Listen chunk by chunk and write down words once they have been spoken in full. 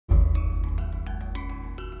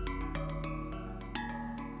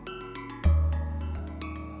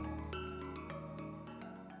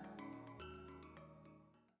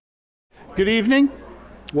Good evening.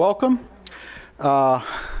 Welcome.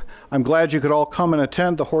 I'm glad you could all come and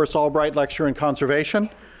attend the Horace Albright Lecture in Conservation.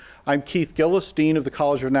 I'm Keith Gillis, Dean of the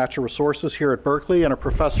College of Natural Resources here at Berkeley and a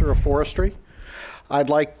professor of forestry. I'd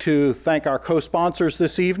like to thank our co-sponsors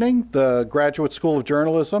this evening, the Graduate School of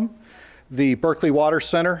Journalism, the Berkeley Water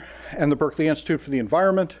Center, and the Berkeley Institute for the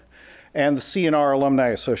Environment, and the CNR Alumni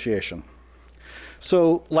Association.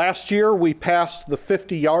 So last year we passed the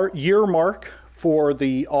 50-year mark for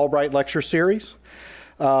the Albright Lecture Series,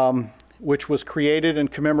 which was created in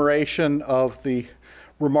commemoration of the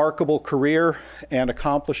remarkable career and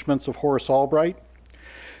accomplishments of Horace Albright.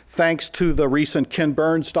 Thanks to the recent Ken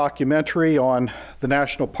Burns documentary on the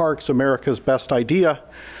national parks, America's Best Idea,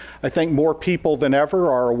 I think more people than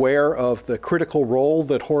ever are aware of the critical role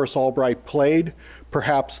that Horace Albright played,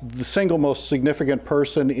 perhaps the single most significant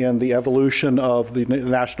person in the evolution of the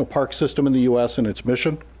national park system in the U.S. and its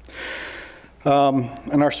mission.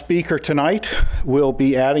 And our speaker tonight will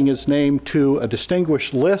be adding his name to a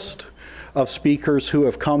distinguished list of speakers who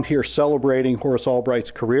have come here celebrating Horace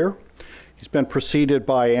Albright's career. He's been preceded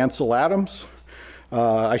by Ansel Adams.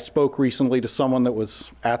 I spoke recently to someone that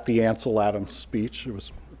was at the Ansel Adams speech. It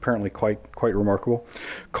was apparently quite remarkable.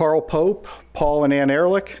 Carl Pope, Paul and Ann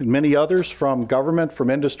Ehrlich, and many others from government,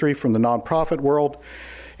 from industry, from the nonprofit world,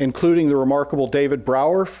 including the remarkable David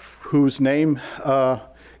Brower, whose name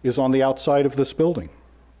is on the outside of this building.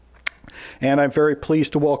 And I'm very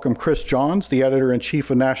pleased to welcome Chris Johns, the editor-in-chief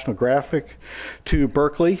of National Geographic, to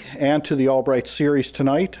Berkeley and to the Albright series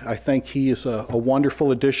tonight. I think he is a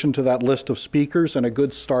wonderful addition to that list of speakers and a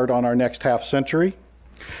good start on our next half century.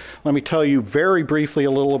 Let me tell you very briefly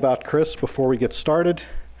a little about Chris before we get started.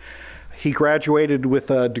 He graduated with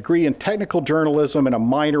a degree in technical journalism and a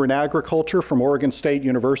minor in agriculture from Oregon State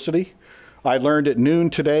University. I learned at noon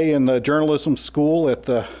today in the journalism school at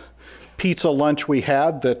the pizza lunch we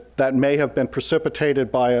had that may have been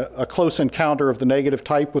precipitated by a close encounter of the negative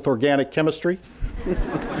type with organic chemistry.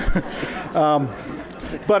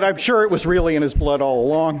 But I'm sure it was really in his blood all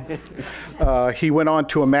along. He went on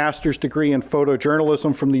to a master's degree in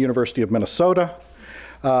photojournalism from the University of Minnesota.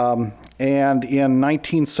 And in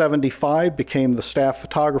 1975 became the staff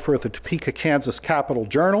photographer at the Topeka, Kansas Capital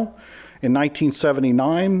Journal. In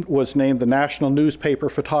 1979 was named the National Newspaper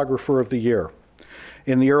Photographer of the Year.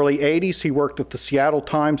 In the early 80s, he worked at the Seattle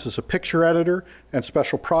Times as a picture editor and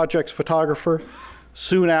special projects photographer.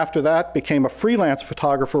 Soon after that, became a freelance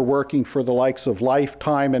photographer working for the likes of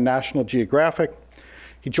Lifetime and National Geographic.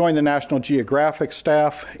 He joined the National Geographic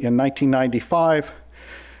staff in 1995.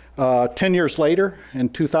 10 years later, in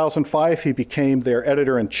 2005, he became their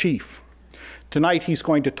editor-in-chief. Tonight, he's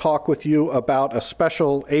going to talk with you about a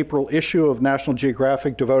special April issue of National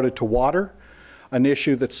Geographic devoted to water, an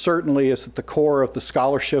issue that certainly is at the core of the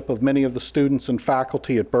scholarship of many of the students and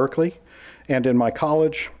faculty at Berkeley and in my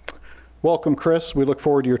college. Welcome, Chris. We look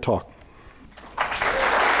forward to your talk.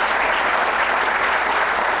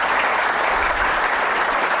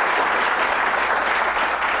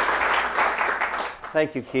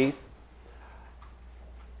 Thank you, Keith.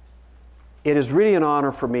 It is really an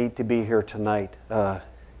honor for me to be here tonight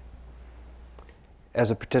as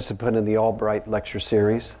a participant in the Albright Lecture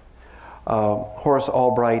Series. Horace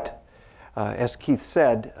Albright, as Keith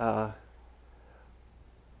said,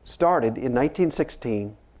 started in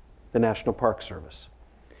 1916 the National Park Service.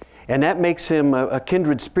 And that makes him a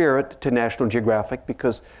kindred spirit to National Geographic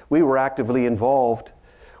because we were actively involved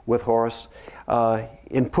with Horace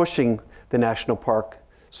in pushing the National Park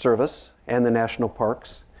Service and the national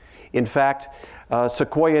parks. In fact,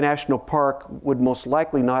 Sequoia National Park would most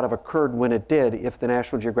likely not have occurred when it did if the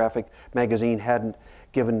National Geographic magazine hadn't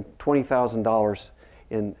given $20,000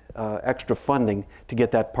 in extra funding to get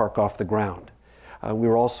that park off the ground. We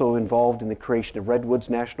were also involved in the creation of Redwoods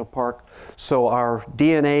National Park, so our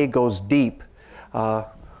DNA goes deep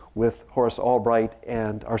with Horace Albright,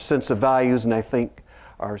 and our sense of values and I think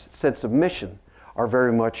our sense of mission are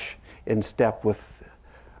very much in step with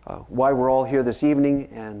why we're all here this evening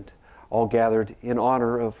and all gathered in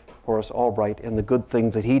honor of Horace Albright and the good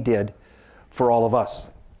things that he did for all of us.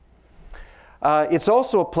 It's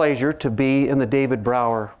also a pleasure to be in the David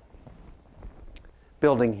Brower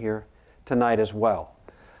building here tonight as well.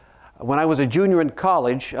 When I was a junior in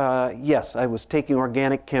college, yes, I was taking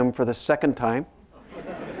organic chem for the second time.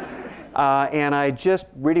 And I just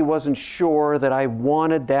really wasn't sure that I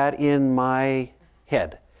wanted that in my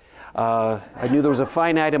head. I knew there was a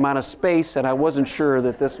finite amount of space, and I wasn't sure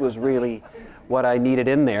that this was really what I needed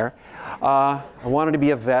in there. I wanted to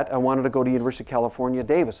be a vet. I wanted to go to University of California,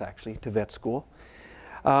 Davis actually, to vet school.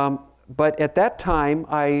 But at that time,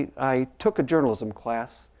 I took a journalism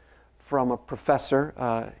class from a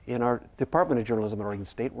professor in our Department of Journalism at Oregon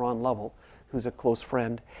State, Ron Lovell, who's a close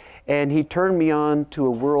friend. And he turned me on to a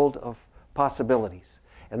world of possibilities.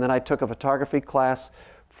 And then I took a photography class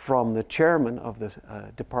from the chairman of the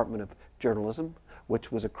Department of Journalism,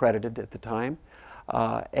 which was accredited at the time,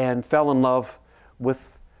 and fell in love with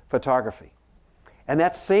photography. And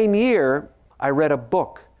that same year, I read a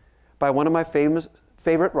book by one of my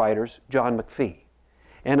favorite writers, John McPhee.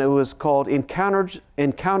 And it was called Encounters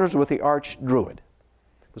with the Arch Druid.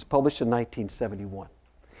 It was published in 1971.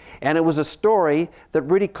 And it was a story that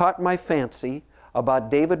really caught my fancy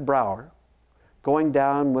about David Brower going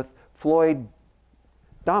down with Floyd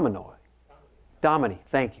Dominy,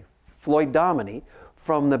 thank you, Floyd Dominy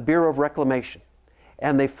from the Bureau of Reclamation.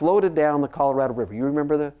 And they floated down the Colorado River. You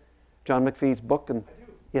remember John McPhee's book? And, I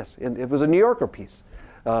do. Yes, and it was a New Yorker piece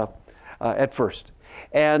at first.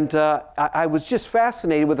 And I was just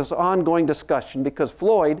fascinated with this ongoing discussion because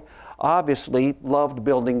Floyd obviously loved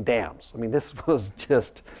building dams. I mean, this was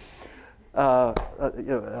just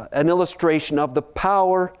an illustration of the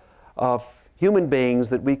power of human beings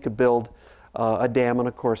that we could build a dam. And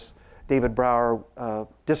of course, David Brower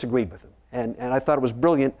disagreed with him. And I thought it was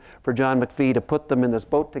brilliant for John McPhee to put them in this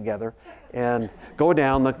boat together and go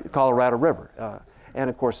down the Colorado River. And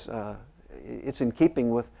of course, it's in keeping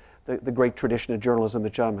with the great tradition of journalism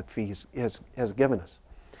that John McPhee has given us.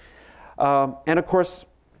 And of course,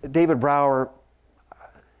 David Brower,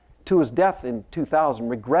 to his death in 2000,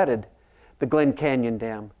 regretted the Glen Canyon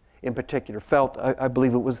Dam in particular, felt, I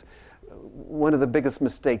believe it was one of the biggest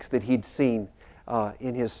mistakes that he'd seen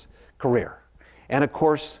in his career. And of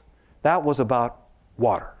course, that was about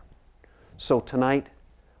water. So tonight,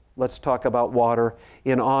 let's talk about water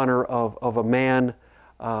in honor of a man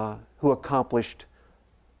who accomplished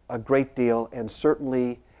a great deal and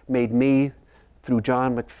certainly made me, through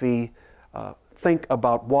John McPhee, think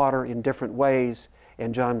about water in different ways,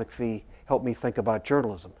 and John McPhee helped me think about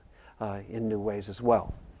journalism in new ways as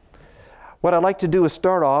well. What I'd like to do is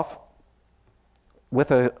start off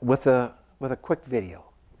with a quick video.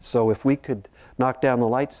 So if we could knock down the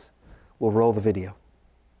lights, we'll roll the video.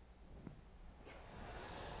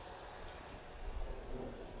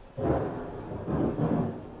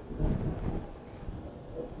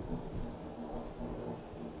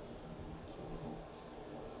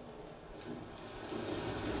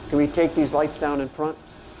 Can we take these lights down in front?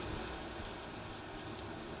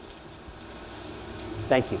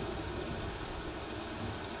 Thank you.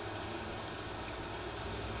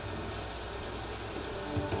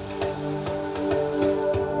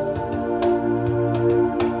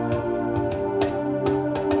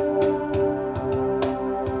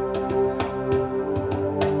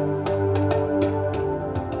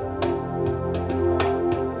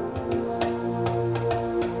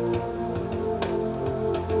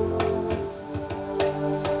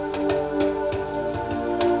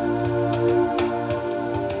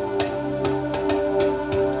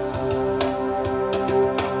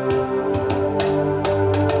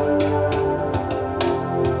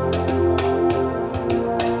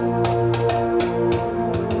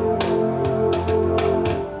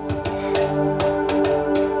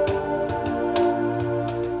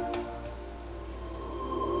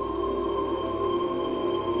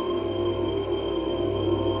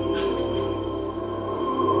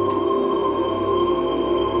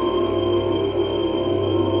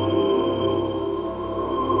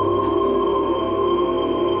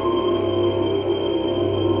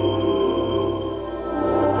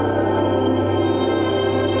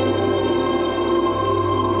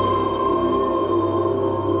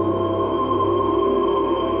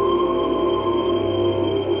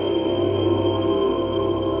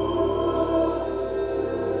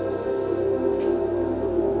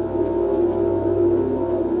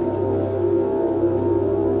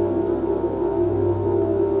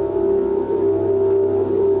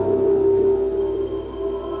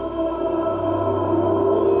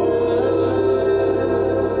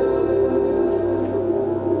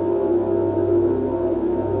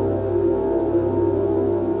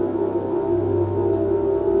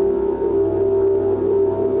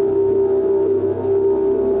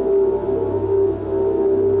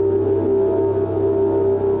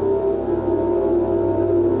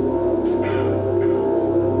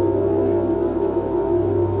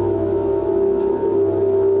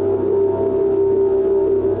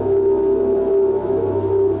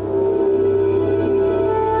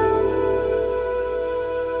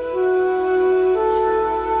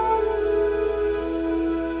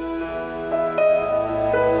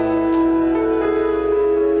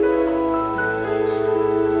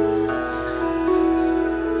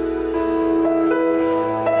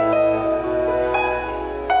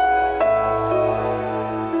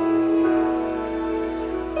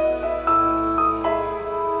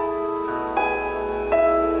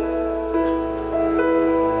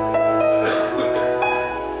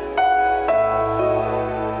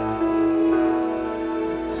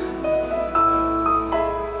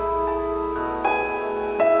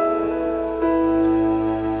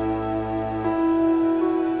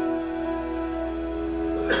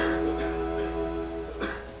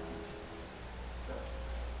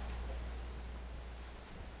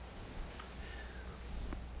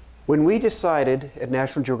 When we decided at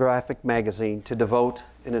National Geographic magazine to devote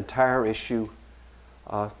an entire issue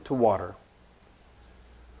to water,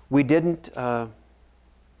 we didn't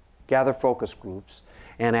gather focus groups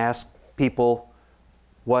and ask people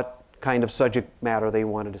what kind of subject matter they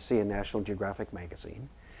wanted to see in National Geographic magazine.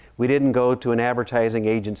 We didn't go to an advertising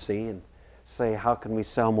agency and say, how can we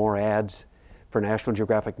sell more ads for National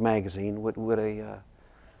Geographic magazine? Would a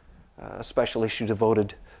special issue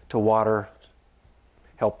devoted to water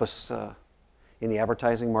help us in the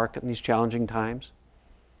advertising market in these challenging times?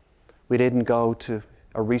 We didn't go to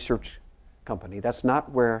a research company. That's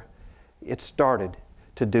not where it started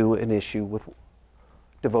to do an issue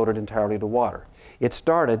devoted entirely to water. It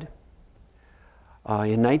started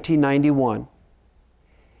in 1991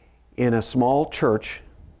 in a small church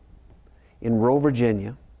in rural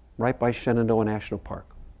Virginia, right by Shenandoah National Park.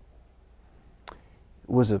 It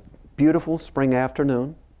was a beautiful spring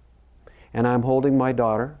afternoon, and I'm holding my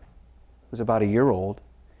daughter, who's about a year old,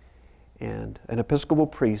 and an Episcopal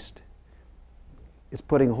priest is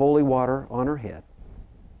putting holy water on her head.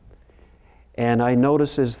 And I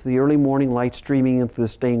notice as the early morning light streaming into the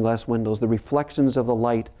stained glass windows, the reflections of the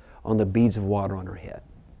light on the beads of water on her head.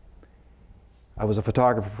 I was a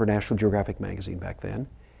photographer for National Geographic magazine back then,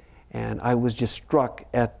 and I was just struck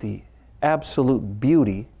at the absolute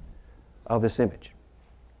beauty of this image.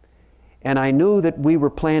 And I knew that we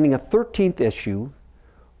were planning a 13th issue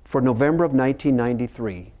for November of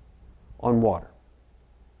 1993 on water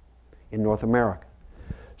in North America.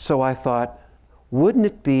 So I thought, wouldn't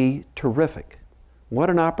it be terrific,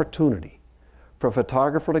 what an opportunity for a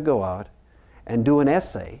photographer to go out and do an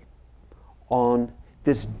essay on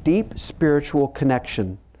this deep spiritual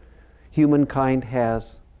connection humankind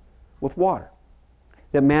has with water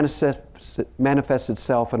that manifests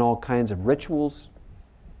itself in all kinds of rituals,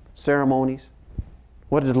 ceremonies.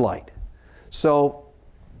 What a delight. So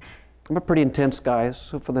I'm a pretty intense guy,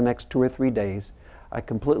 so for the next 2 or 3 days, I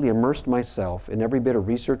completely immersed myself in every bit of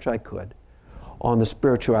research I could on the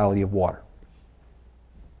spirituality of water.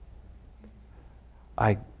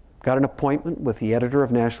 I got an appointment with the editor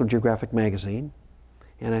of National Geographic magazine,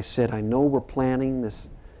 and I said, I know we're planning this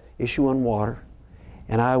issue on water,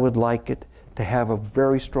 and I would like it to have a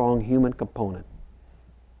very strong human component.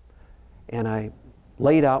 And I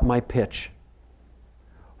laid out my pitch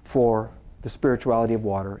for the spirituality of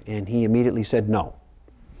water, and he immediately said no.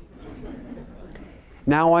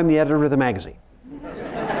 Now I'm the editor of the magazine.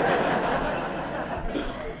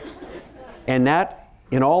 And that,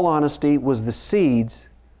 in all honesty, was the seeds,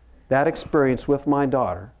 that experience with my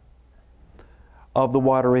daughter, of the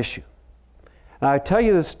water issue. Now, I tell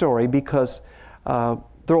you this story because there are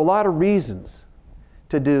a lot of reasons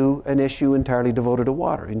to do an issue entirely devoted to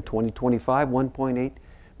water. In 2025, 1.8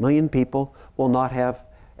 million people will not have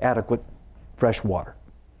adequate fresh water.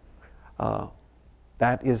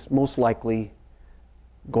 That is most likely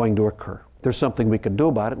going to occur. There's something we can do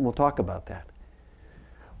about it, and we'll talk about that.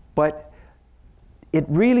 But it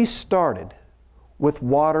really started with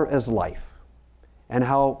water as life and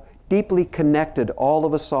how deeply connected all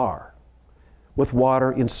of us are with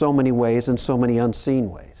water in so many ways and so many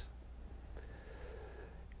unseen ways.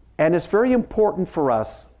 And it's very important for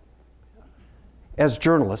us as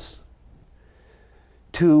journalists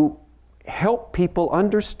to help people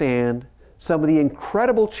understand some of the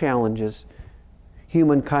incredible challenges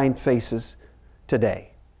humankind faces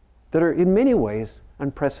today that are in many ways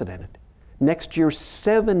unprecedented. Next year,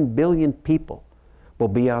 7 billion people will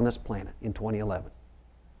be on this planet in 2011.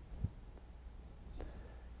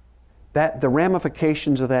 The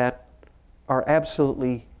ramifications of that are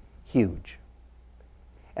absolutely huge.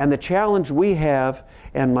 And the challenge we have,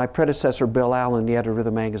 and my predecessor Bill Allen, the editor of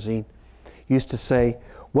the magazine, used to say,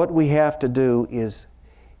 what we have to do is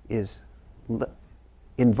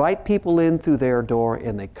invite people in through their door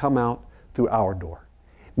and they come out through our door.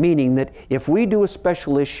 Meaning that if we do a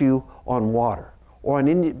special issue on water or on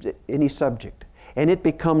any subject, and it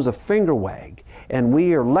becomes a finger wag, and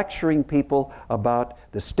we are lecturing people about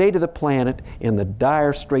the state of the planet and the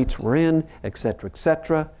dire straits we're in,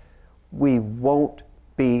 etc., we won't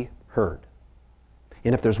be heard.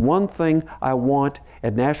 And if there's one thing I want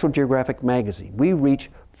at National Geographic magazine, we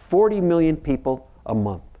reach 40 million people a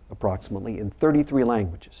month, approximately, in 33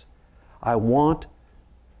 languages. I want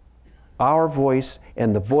our voice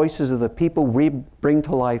and the voices of the people we bring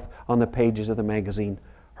to life on the pages of the magazine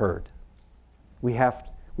heard. We have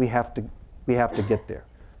to get there.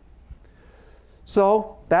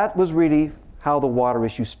 So that was really how the water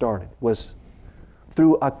issue started, was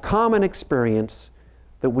through a common experience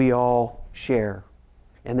that we all share.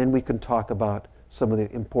 And then we can talk about some of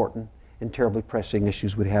the important and terribly pressing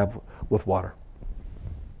issues we have with water.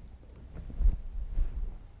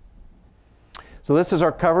 So this is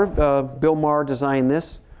our cover. Bill Maher designed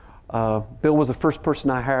this. Bill was the first person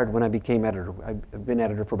I hired when I became editor. I've been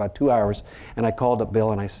editor for about 2 hours, and I called up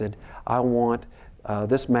Bill and I said, I want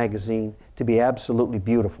this magazine to be absolutely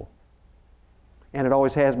beautiful. And it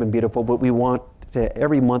always has been beautiful, but we want to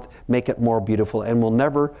every month make it more beautiful, and we'll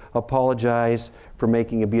never apologize for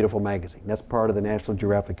making a beautiful magazine. That's part of the National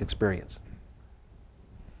Geographic experience.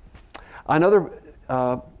 Another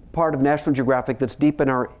part of National Geographic that's deep in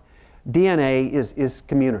our DNA is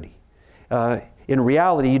community. In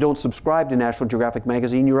reality, you don't subscribe to National Geographic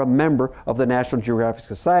magazine, you're a member of the National Geographic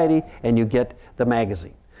Society and you get the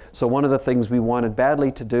magazine. So one of the things we wanted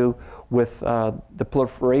badly to do with the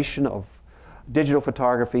proliferation of digital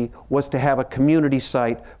photography was to have a community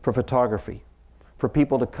site for photography, for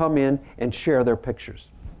people to come in and share their pictures.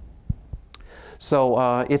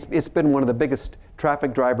 So it's been one of the biggest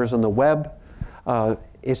traffic drivers on the web.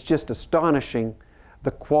 It's just astonishing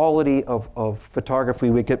the quality of photography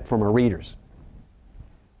we get from our readers.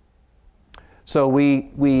 So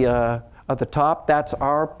we at the top, that's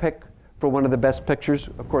our pick for one of the best pictures.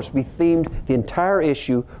 Of course, we themed the entire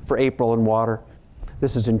issue for April in water.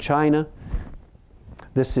 This is in China.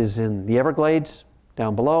 This is in the Everglades,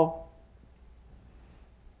 down below.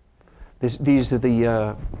 These are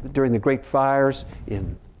the, during the Great Fires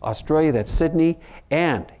in Australia, that's Sydney.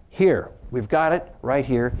 And here, we've got it right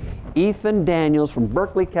here. Ethan Daniels from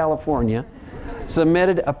Berkeley, California,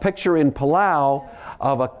 submitted a picture in Palau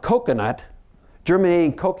of a coconut,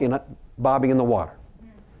 germinating coconut, bobbing in the water.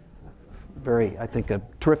 Very, I think, a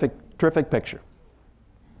terrific picture.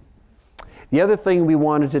 The other thing we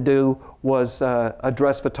wanted to do was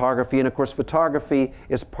address photography, and of course photography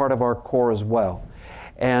is part of our core as well.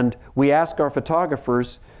 And we ask our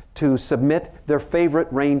photographers to submit their favorite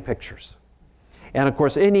rain pictures. And of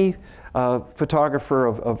course any photographer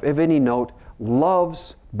of any note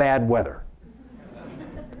loves bad weather.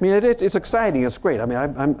 I mean, it's exciting, it's great. I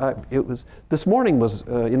mean, this morning was,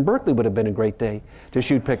 in Berkeley would have been a great day to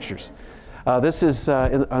shoot pictures. This is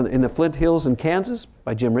in the Flint Hills in Kansas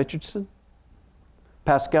by Jim Richardson.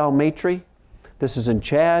 Pascal Maitre. This is in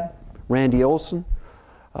Chad. Randy Olson,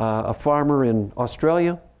 a farmer in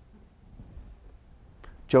Australia.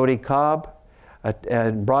 Jody Cobb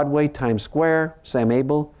at Broadway, Times Square. Sam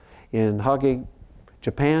Abel in Hage,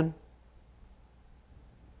 Japan.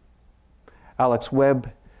 Alex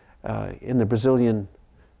Webb in the Brazilian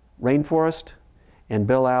rainforest. And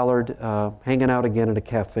Bill Allard hanging out again at a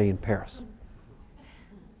cafe in Paris.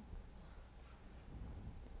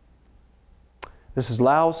 This is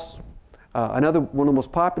Laos. Another one of the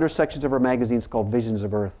most popular sections of our magazine is called Visions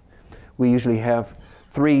of Earth. We usually have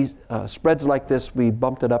 3 spreads like this. We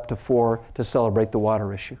bumped it up to 4 to celebrate the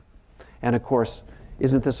water issue. And of course,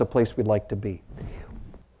 isn't this a place we'd like to be?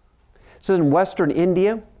 So in Western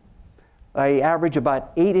India, I average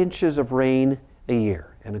about 8 inches of rain a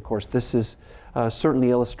year. And of course, this is certainly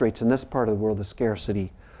illustrates in this part of the world the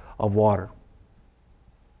scarcity of water.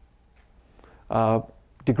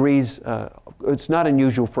 Degrees, it's not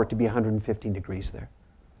unusual for it to be 115 degrees there.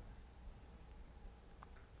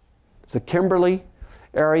 The Kimberley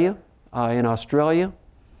area in Australia.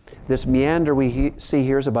 This meander we see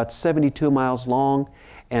here is about 72 miles long,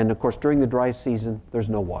 and of course during the dry season there's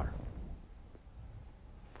no water.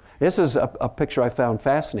 This is a picture I found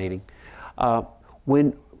fascinating.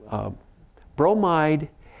 When bromide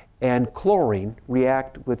and chlorine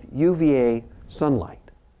react with UVA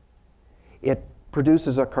sunlight, it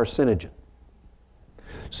produces a carcinogen.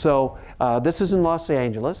 So this is in Los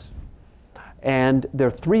Angeles, and there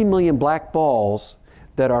are 3 million black balls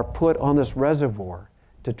that are put on this reservoir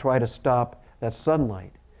to try to stop that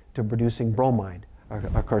sunlight to producing bromide,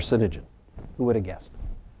 a carcinogen. Who would have guessed?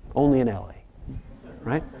 Only in LA,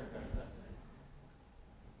 right?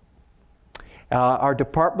 Our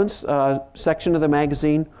departments section of the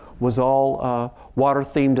magazine was all water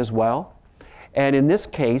themed as well. And in this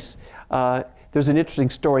case, there's an interesting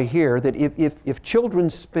story here that if children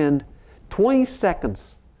spend 20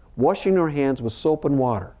 seconds washing their hands with soap and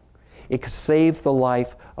water, it could save the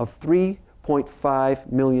life of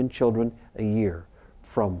 3.5 million children a year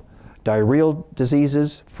from diarrheal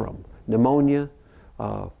diseases, from pneumonia,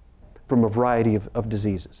 from a variety of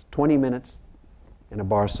diseases. 20 minutes in a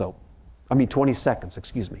bar of soap. 20 seconds,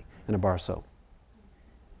 excuse me, in a bar of soap.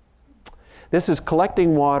 This is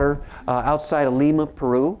collecting water outside of Lima,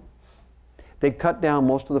 Peru. They cut down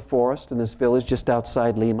most of the forest in this village just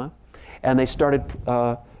outside Lima, and they started,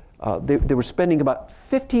 they were spending about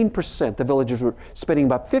 15%, the villagers were spending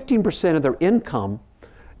about 15% of their income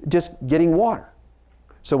just getting water.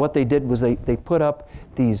 So what they did was they put up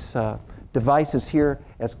these devices here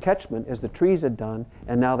as catchment, as the trees had done,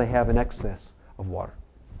 and now they have an excess of water.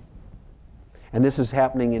 And this is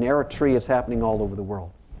happening in Eritrea, it's happening all over the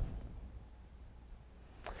world.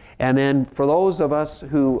 And then for those of us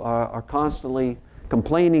who are constantly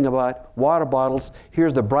complaining about water bottles,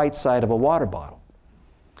 here's the bright side of a water bottle.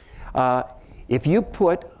 If you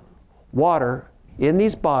put water in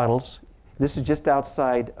these bottles, this is just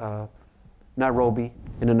outside Nairobi,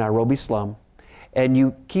 in a Nairobi slum, and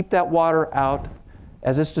you keep that water out,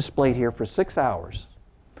 as it's displayed here, for 6 hours,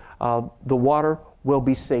 the water will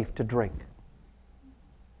be safe to drink.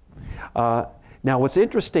 Now what's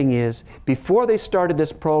interesting is, before they started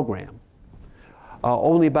this program,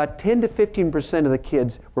 only about 10 to 15% of the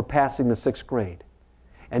kids were passing the 6th grade.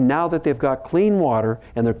 And now that they've got clean water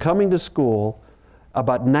and they're coming to school,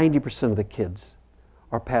 about 90% of the kids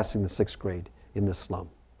are passing the 6th grade in this slum.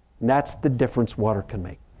 And that's the difference water can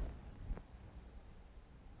make.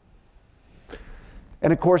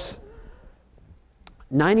 And of course,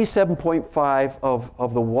 97.5%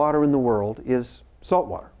 of the water in the world is salt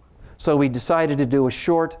water. So we decided to do a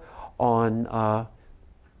short on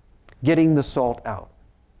getting the salt out.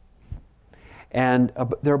 And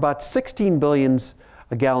there are about 16 billion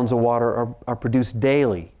gallons of water are produced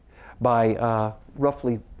daily by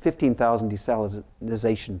roughly 15,000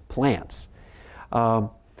 desalinization plants.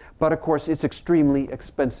 But of course, it's extremely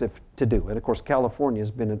expensive to do. And of course, California has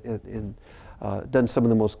been done some of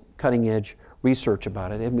the most cutting edge research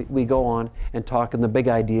about it. And we go on and talk in the Big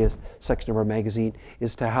Ideas section of our magazine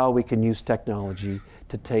as to how we can use technology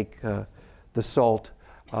to take the salt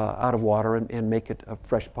out of water and make it a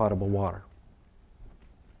fresh potable water.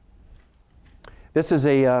 This is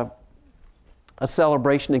a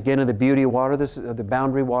celebration again of the beauty of water. This is the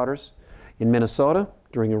boundary waters in Minnesota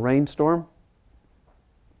during a rainstorm.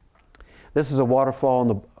 This is a waterfall on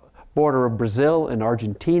the border of Brazil and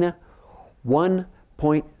Argentina.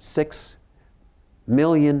 1.6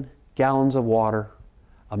 million gallons of water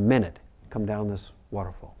a minute come down this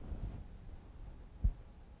waterfall.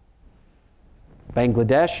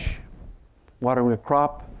 Bangladesh, watering a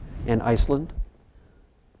crop, and Iceland.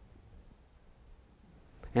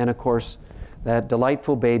 And of course, that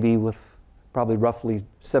delightful baby with probably roughly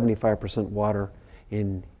 75% water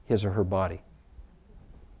in his or her body.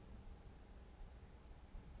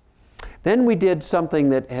 Then we did something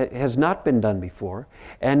that has not been done before,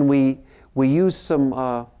 and we used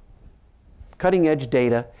some cutting-edge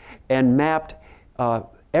data and mapped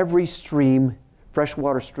every stream,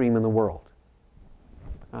 freshwater stream in the world.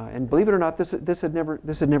 And believe it or not, this had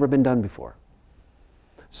never been done before.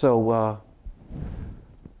 So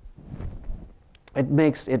it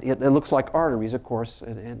looks like arteries, of course,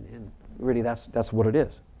 and really that's what it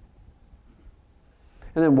is.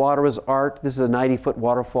 And then water is art. This is a 90-foot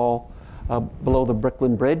waterfall below the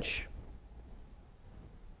Brooklyn Bridge.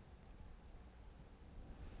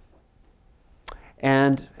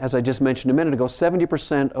 And as I just mentioned a minute ago,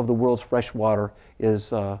 70% of the world's fresh water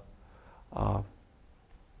is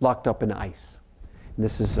locked up in ice. And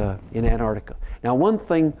this is in Antarctica. Now, one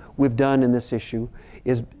thing we've done in this issue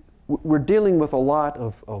is we're dealing with a lot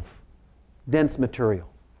of dense material.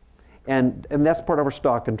 And that's part of our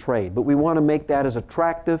stock and trade. But we want to make that as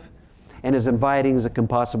attractive and as inviting as it can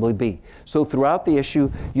possibly be. So throughout the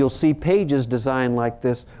issue, you'll see pages designed like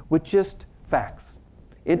this with just facts,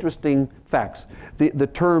 interesting facts. The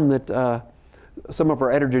term that some of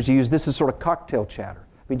our editors use, this is sort of cocktail chatter.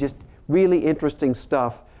 I mean, just really interesting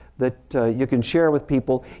stuff that you can share with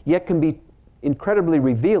people, yet can be incredibly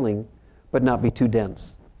revealing, but not be too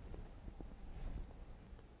dense.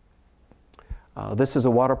 This is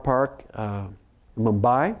a water park in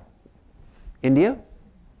Mumbai, India.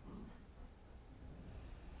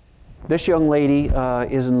 This young lady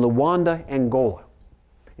is in Luanda, Angola,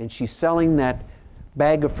 and she's selling that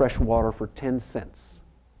bag of fresh water for 10 cents.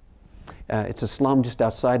 It's a slum just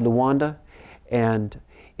outside Luanda, and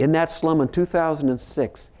in that slum in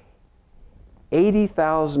 2006,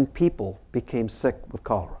 80,000 people became sick with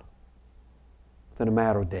cholera within a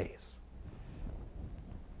matter of days.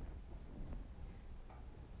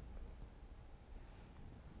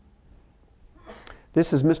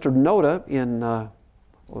 This is Mr. Noda in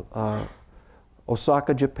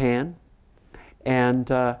Osaka, Japan,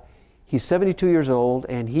 and he's 72 years old,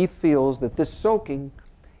 and he feels that this soaking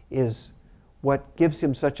is what gives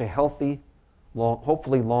him such a healthy,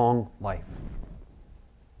 hopefully long life.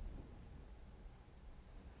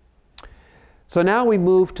 So now we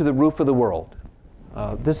move to the roof of the world.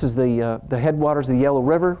 This is the headwaters of the Yellow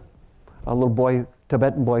River, a little boy,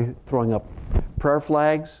 Tibetan boy, throwing up prayer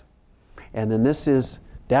flags. And then this is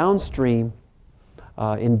downstream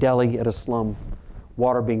in Delhi at a slum,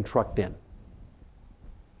 water being trucked in.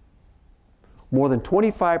 More than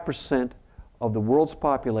 25% of the world's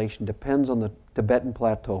population depends on the Tibetan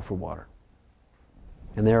Plateau for water.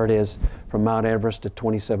 And there it is from Mount Everest to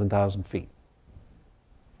 27,000 feet.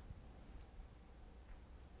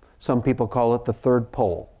 Some people call it the third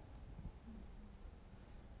pole.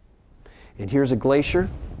 And here's a glacier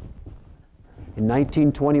in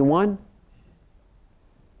 1921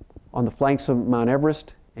 on the flanks of Mount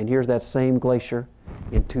Everest, and here's that same glacier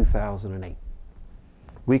in 2008.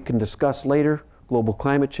 We can discuss later global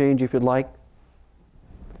climate change if you'd like.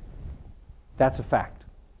 That's a fact.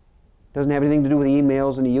 Doesn't have anything to do with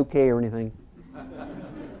emails in the UK or anything.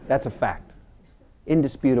 That's a fact.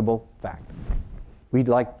 Indisputable fact. We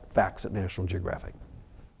like facts at National Geographic.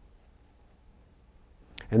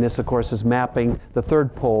 And this, of course, is mapping the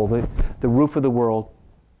third pole, the roof of the world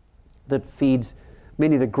that feeds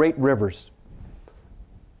many of the great rivers.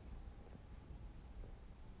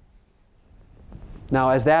 Now,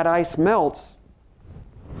 as that ice melts,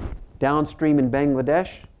 downstream in Bangladesh,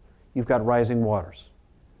 you've got rising waters,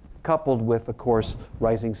 coupled with, of course,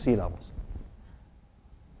 rising sea levels.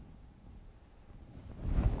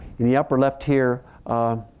 In the upper left here,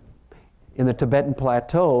 in the Tibetan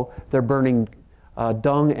Plateau, they're burning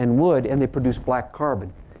dung and wood, and they produce black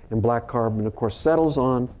carbon. And black carbon, of course, settles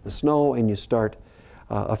on the snow, and you start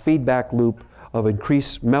a feedback loop of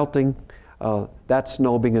increased melting. That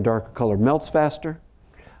snow, being a darker color, melts faster.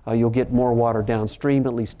 You'll get more water downstream,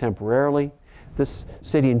 at least temporarily. This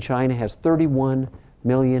city in China has 31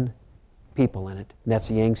 million people in it. And that's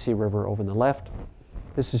the Yangtze River over on the left.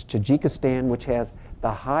 This is Tajikistan, which has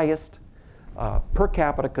the highest per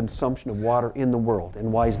capita consumption of water in the world.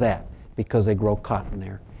 And why is that? Because they grow cotton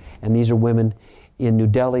there. And these are women in New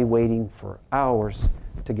Delhi waiting for hours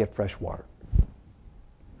to get fresh water.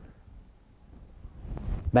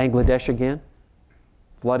 Bangladesh again,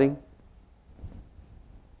 flooding.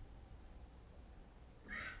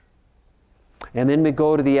 And then we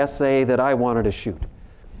go to the essay that I wanted to shoot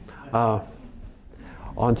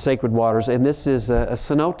on sacred waters. And this is a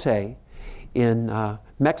cenote in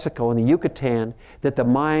Mexico, in the Yucatan, that the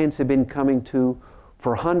Mayans have been coming to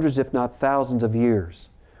for hundreds, if not thousands of years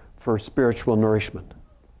for spiritual nourishment.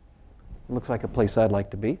 It looks like a place I'd like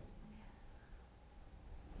to be.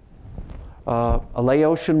 A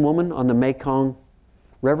Laotian woman on the Mekong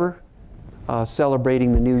River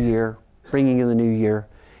celebrating the new year, bringing in the new year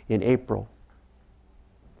in April.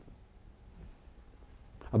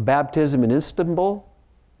 A baptism in Istanbul.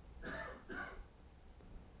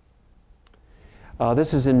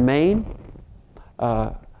 This is in Maine,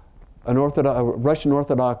 a Russian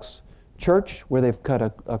Orthodox church where they've cut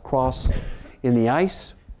a cross in the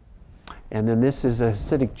ice. And then this is a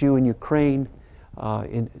Hasidic Jew in Ukraine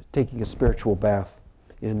taking a spiritual bath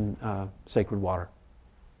in sacred water.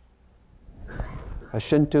 A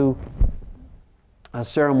Shinto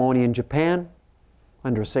ceremony in Japan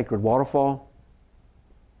under a sacred waterfall.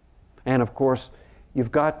 And of course,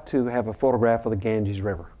 you've got to have a photograph of the Ganges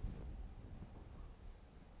River.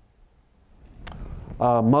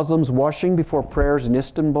 Muslims washing before prayers in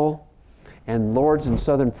Istanbul, and Lourdes in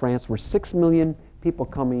southern France, where 6 million people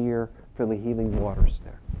come a year for the healing waters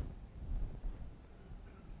there.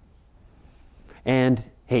 And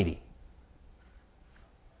Haiti.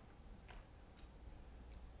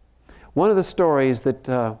 One of the stories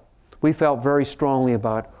that we felt very strongly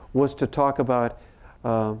about was to talk about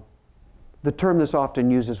the term that's often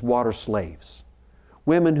used as water slaves.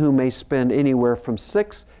 Women who may spend anywhere from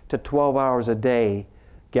 6 to 12 hours a day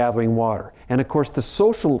gathering water. And of course, the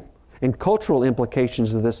social and cultural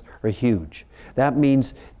implications of this are huge. That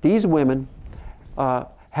means these women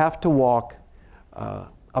have to walk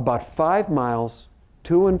about 5 miles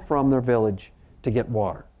to and from their village to get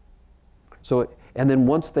water. So, and then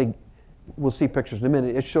once we'll see pictures in a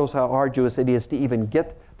minute, it shows how arduous it is to even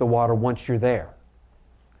get the water once you're there.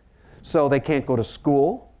 So they can't go to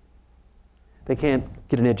school. They can't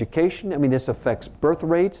get an education. I mean, this affects birth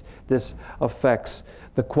rates. This affects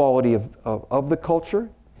the quality of the culture.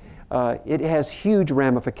 It has huge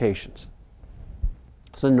ramifications.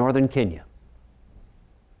 It's in northern Kenya.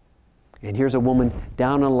 And here's a woman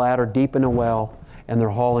down on a ladder, deep in a well, and they're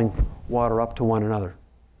hauling water up to one another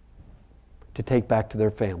to take back to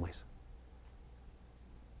their families.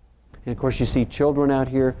 And of course, you see children out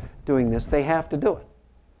here doing this. They have to do it.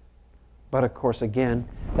 But of course, again,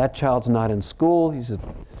 that child's not in school.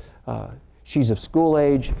 She's of school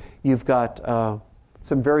age. You've got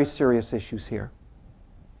some very serious issues here.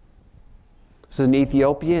 This is in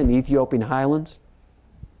Ethiopia, in the Ethiopian highlands,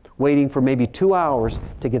 waiting for maybe 2 hours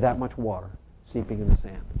to get that much water seeping in the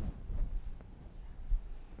sand.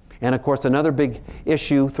 And of course, another big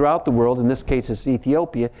issue throughout the world, in this case it's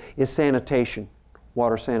Ethiopia, is sanitation,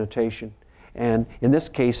 water sanitation. And in this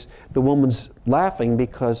case, the woman's laughing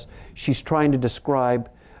because she's trying to describe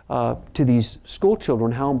to these school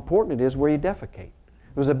children how important it is where you defecate.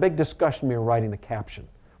 It was a big discussion when we were writing the caption,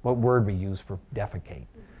 what word we use for defecate.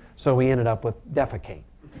 So we ended up with defecate.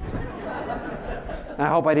 I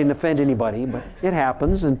hope I didn't offend anybody, but it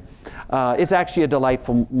happens. And it's actually a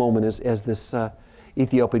delightful moment as this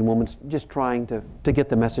Ethiopian woman's just trying to get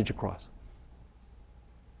the message across.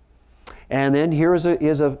 And then here is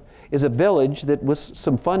a village that, with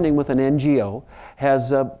some funding with an NGO,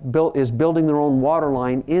 is building their own water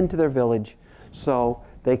line into their village so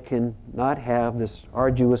they can not have this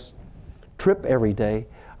arduous trip every day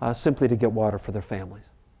simply to get water for their families.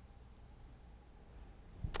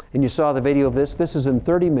 And you saw the video of this. This is in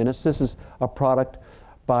 30 minutes. This is a product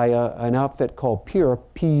by an outfit called Pure,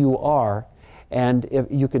 P-U-R, and if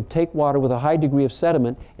you can take water with a high degree of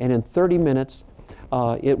sediment, and in 30 minutes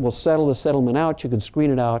it will settle the sediment out. You can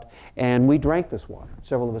screen it out, and we drank this water.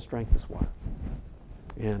 Several of us drank this water.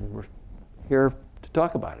 And we're here to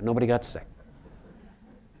talk about it. Nobody got sick.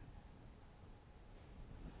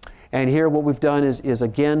 And here what we've done is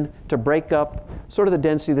again, to break up sort of the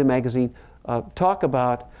density of the magazine, talk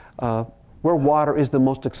about where water is the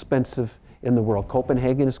most expensive in the world.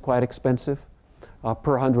 Copenhagen is quite expensive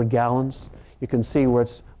per 100 gallons. You can see where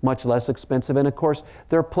it's much less expensive. And of course,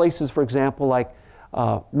 there are places, for example, like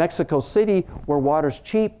Mexico City, where water's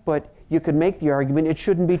cheap, but you could make the argument it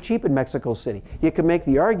shouldn't be cheap in Mexico City. You could make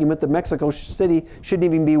the argument that Mexico City shouldn't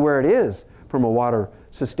even be where it is from a water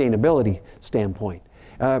sustainability standpoint.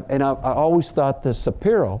 And I always thought the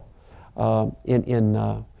Sapporo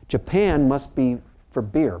in Japan must be for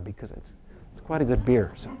beer, because it's quite a good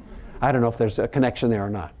beer. So I don't know if there's a connection there or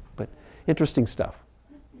not, but interesting stuff.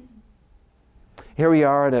 Here we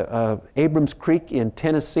are at Abrams Creek in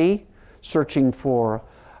Tennessee, searching for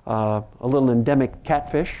a little endemic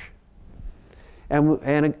catfish.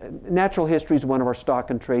 And natural history is one of our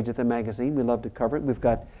stock and trades at the magazine. We love to cover it. We've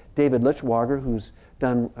got David Lichwager, who's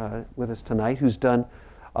done with us tonight, who's done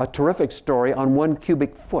a terrific story on 1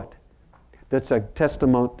 cubic foot. That's a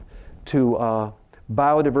testament to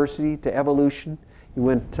biodiversity, to evolution. He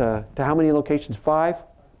went to how many locations? 5?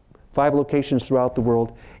 5 locations throughout the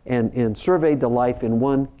world, and surveyed the life in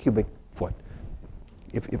 1 cubic foot.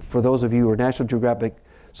 If for those of you who are National Geographic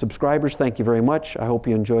subscribers, thank you very much. I hope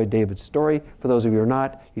you enjoyed David's story. For those of you who are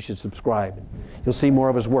not, you should subscribe. You'll see more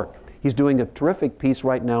of his work. He's doing a terrific piece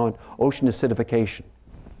right now on ocean acidification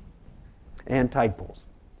and tide pools.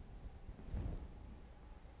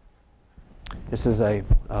 This is a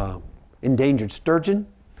endangered sturgeon.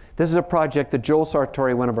 This is a project that Joel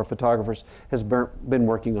Sartori, one of our photographers, has been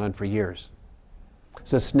working on for years.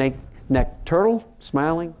 It's a snake-necked turtle,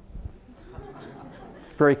 smiling.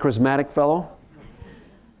 Very charismatic fellow.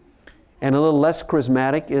 And a little less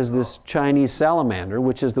charismatic is this Chinese salamander,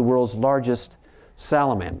 which is the world's largest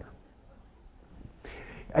salamander.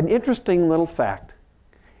 An interesting little fact.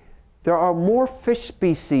 There are more fish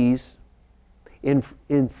species in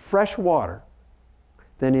fresh water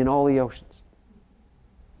than in all the oceans.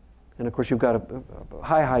 And of course, you've got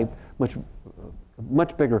a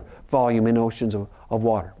much bigger volume in oceans of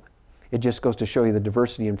water. It just goes to show you the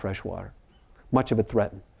diversity in fresh water. Much of it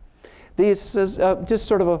threatened. This is just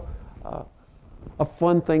sort of a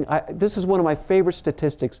fun thing. This is one of my favorite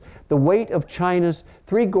statistics. The weight of China's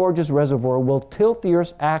Three Gorges Reservoir will tilt the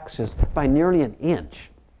Earth's axis by nearly an inch.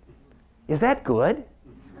 Is that good?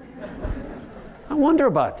 I wonder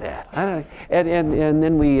about that. And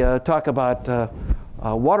then we talk about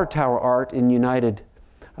water tower art in United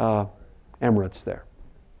Emirates there,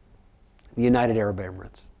 the United Arab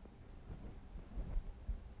Emirates.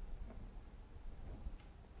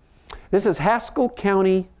 This is Haskell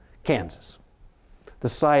County, Kansas, the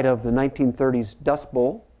site of the 1930s Dust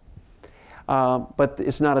Bowl. But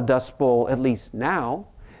it's not a Dust Bowl, at least now,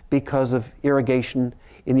 because of irrigation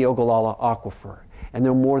in the Ogallala Aquifer. And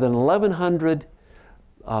there are more than 1,100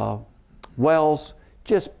 wells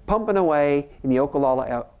just pumping away in the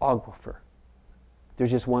Ogallala Aquifer.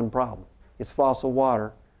 There's just one problem. It's fossil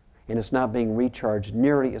water, and it's not being recharged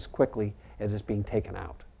nearly as quickly as it's being taken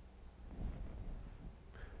out.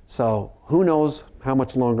 So who knows how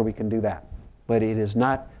much longer we can do that. But it is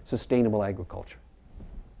not sustainable agriculture.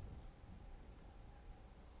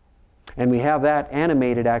 And we have that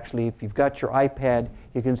animated, actually. If you've got your iPad,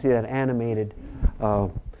 you can see that animated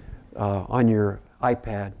on your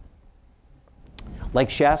iPad. Lake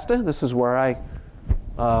Shasta, this is where I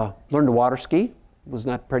learned to water ski. It was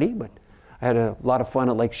not pretty, but I had a lot of fun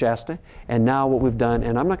at Lake Shasta. And now what we've done,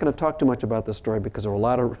 and I'm not going to talk too much about this story because there are a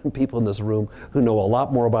lot of people in this room who know a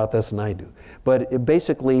lot more about this than I do. But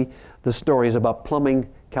basically, the story is about Plumbing,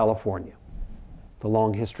 California. the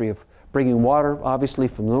long history of bringing water, obviously,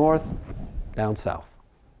 from the north down south.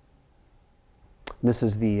 And this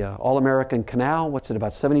is the All-American Canal. What's it,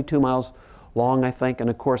 about 72 miles long, I think. And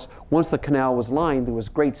of course, once the canal was lined, there was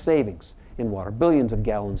great savings in water. Billions of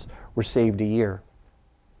gallons were saved a year.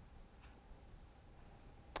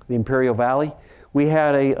 The Imperial Valley, we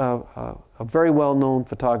had a very well-known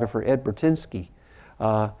photographer, Ed Bertinsky,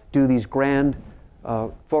 do these grand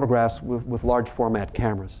photographs with large format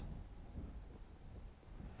cameras.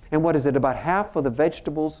 And what is it? About half of the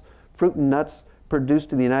vegetables, fruit and nuts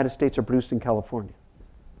produced in the United States are produced in California.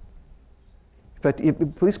 In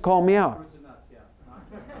fact, please call me out. Fruits and nuts, yeah.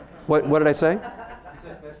 What did I say? You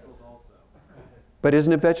said vegetables also. But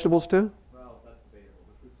isn't it vegetables too? Well, that's debatable,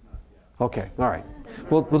 but fruits and nuts, yeah. Okay, all right.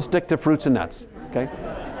 We'll stick to fruits and nuts, okay?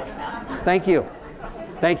 Thank you.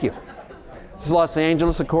 Thank you. This is Los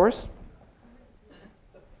Angeles, of course.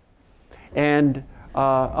 And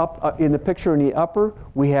up in the picture in the upper,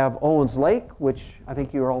 we have Owens Lake, which I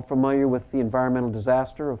think you're all familiar with the environmental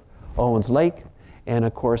disaster of Owens Lake. And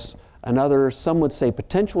of course, another, some would say,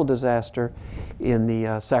 potential disaster in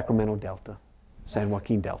the Sacramento Delta, San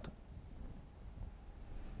Joaquin Delta.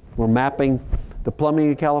 We're mapping the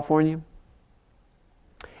plumbing of California.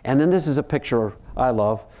 And then this is a picture I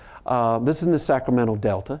love. This is in the Sacramento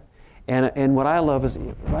Delta. And what I love is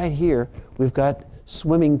right here, we've got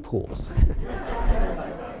swimming pools.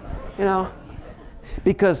 You know,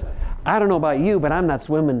 because I don't know about you, but I'm not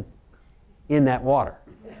swimming in that water.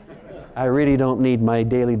 I really don't need my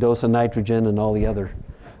daily dose of nitrogen and all the other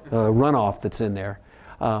runoff that's in there.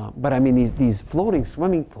 But I mean, these floating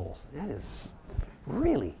swimming pools, that is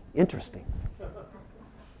really interesting.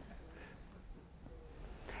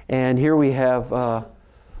 And here we have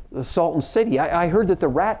the Salton City. I heard that the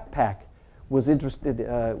Rat Pack was interested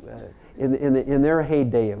in their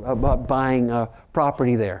heyday about buying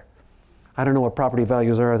property there. I don't know what property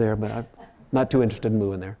values are there, but I'm not too interested in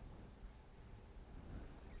moving there.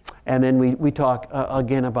 And then we talk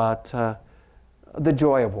again about the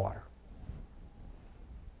joy of water.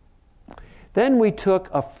 Then we took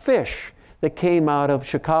a fish that came out of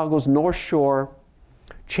Chicago's North Shore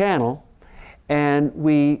Channel, and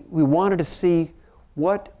we wanted to see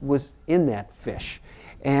what was in that fish.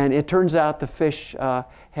 And it turns out the fish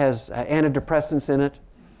has antidepressants in it.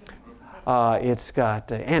 It's got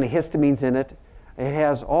antihistamines in it. It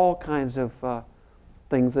has all kinds of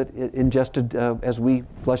things that it ingested as we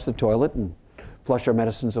flush the toilet and flush our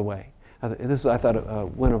medicines away. I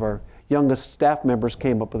thought one of our youngest staff members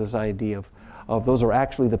came up with this idea of those are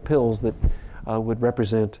actually the pills that would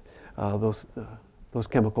represent those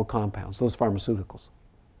chemical compounds, those pharmaceuticals.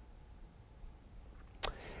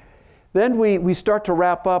 Then we start to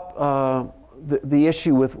wrap up the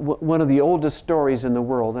issue with one of the oldest stories in the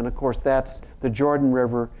world, and of course that's the Jordan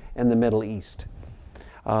River and the Middle East.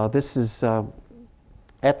 This is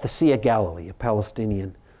at the Sea of Galilee, a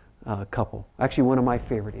Palestinian couple. Actually, one of my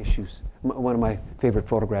favorite issues, one of my favorite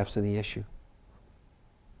photographs in the issue.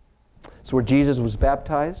 It's where Jesus was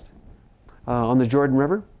baptized on the Jordan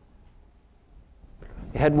River,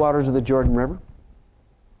 the headwaters of the Jordan River.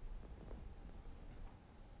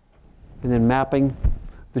 And then mapping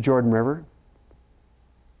the Jordan River.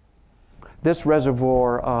 This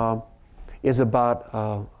reservoir is about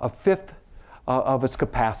a fifth of its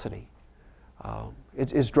capacity.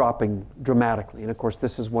 It's dropping dramatically. And of course,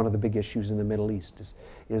 this is one of the big issues in the Middle East,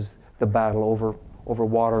 is the battle over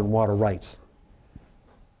water and water rights.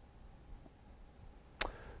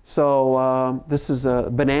 So this is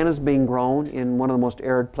bananas being grown in one of the most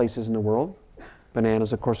arid places in the world.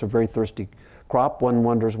 Bananas, of course, are very thirsty crop. One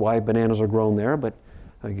wonders why bananas are grown there, but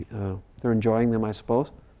they're enjoying them, I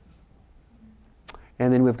suppose.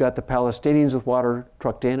 And then we've got the Palestinians with water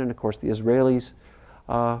trucked in, and of course the Israelis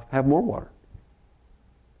have more water.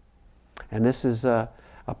 And this is a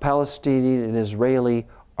Palestinian and Israeli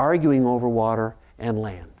arguing over water and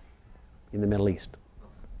land in the Middle East.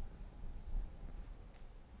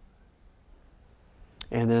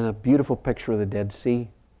 And then a beautiful picture of the Dead Sea.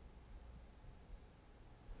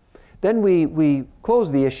 Then we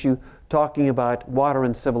close the issue talking about water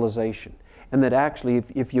and civilization, and that actually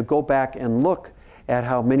if you go back and look at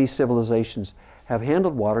how many civilizations have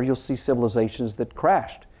handled water, you'll see civilizations that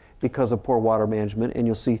crashed because of poor water management, and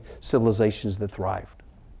you'll see civilizations that thrived.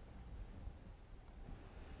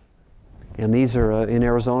 And these are in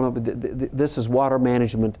Arizona. This is water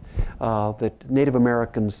management that Native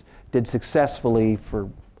Americans did successfully for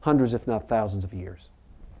hundreds, if not thousands of years.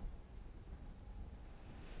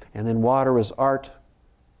 And then water is art.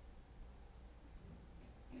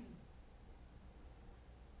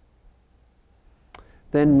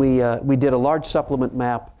 Then we did a large supplement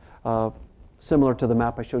map similar to the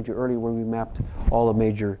map I showed you earlier where we mapped all the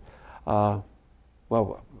major, the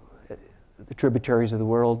tributaries of the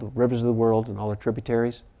world, the rivers of the world and all their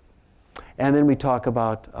tributaries. And then we talk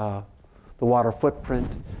about the water footprint,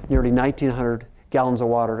 nearly 1,900 gallons of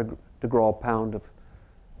water to grow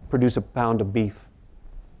produce a pound of beef,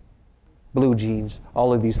 blue jeans,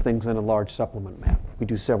 all of these things in a large supplement map. We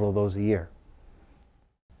do several of those a year.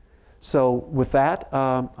 So with that,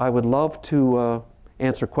 I would love to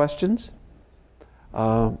answer questions.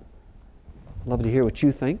 Love to hear what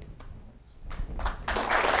you think.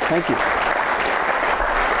 Thank you.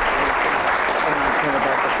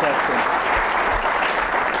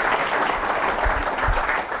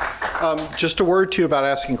 Just a word to you about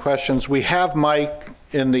asking questions. We have Mike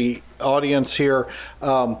in the audience here.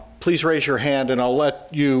 Please raise your hand and I'll let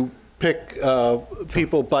you pick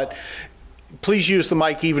people, but please use the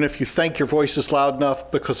mic even if you think your voice is loud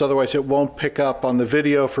enough, because otherwise it won't pick up on the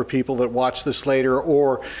video for people that watch this later,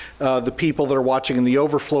 or the people that are watching in the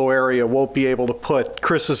overflow area won't be able to put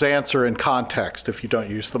Chris's answer in context if you don't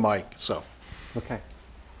use the mic. So. Okay.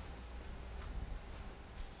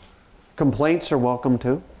 Complaints are welcome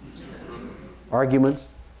too. Arguments?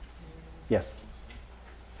 Yes.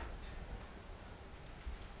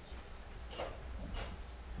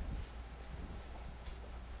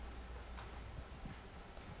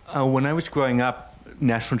 When I was growing up,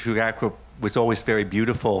 National Geographic was always very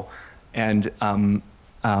beautiful, and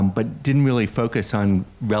but didn't really focus on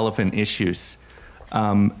relevant issues.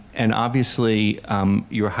 And obviously,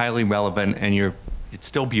 you're highly relevant, and it's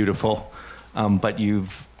still beautiful, but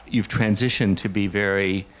you've transitioned to be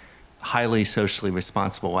very highly socially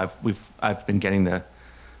responsible. I've been getting the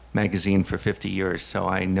magazine for 50 years, so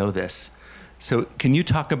I know this. So can you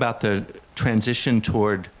talk about the transition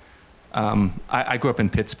toward, I grew up in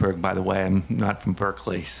Pittsburgh, by the way, I'm not from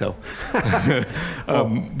Berkeley, so,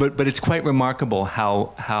 but it's quite remarkable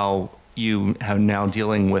how you are now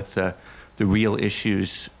dealing with the real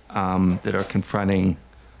issues that are confronting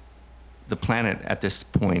the planet at this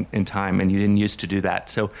point in time, and you didn't used to do that.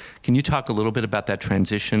 So can you talk a little bit about that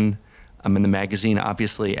transition in the magazine?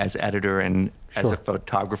 Obviously, as editor and Sure. as a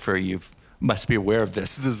photographer, you must be aware of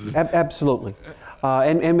this. Absolutely.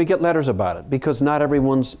 And we get letters about it because not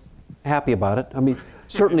everyone's happy about it. I mean,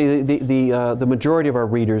 certainly the majority of our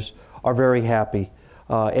readers are very happy.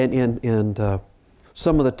 And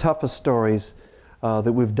some of the toughest stories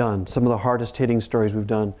that we've done, some of the hardest hitting stories we've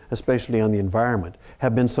done, especially on the environment,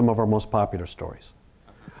 have been some of our most popular stories,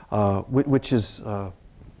 which is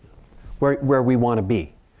where we want to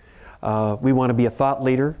be. We want to be a thought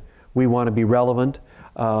leader. We want to be relevant.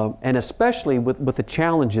 And especially with the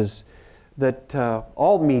challenges that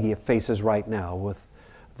all media faces right now, with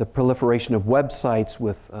the proliferation of websites,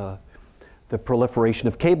 with the proliferation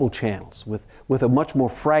of cable channels, with a much more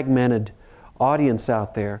fragmented audience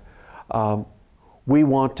out there. We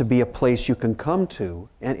want to be a place you can come to,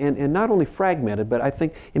 and not only fragmented, but I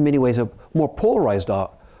think in many ways a more polarized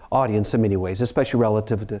audience in many ways, especially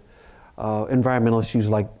relative to environmental issues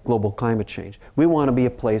like global climate change. We want to be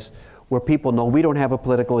a place where people know we don't have a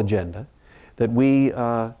political agenda, that we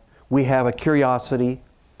have a curiosity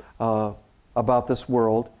about this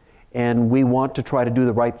world, and we want to try to do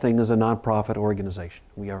the right thing as a nonprofit organization.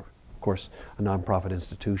 We are, of course, a nonprofit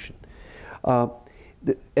institution.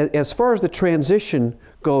 As far as the transition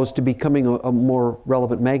goes to becoming a more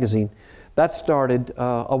relevant magazine, that started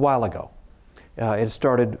a while ago. It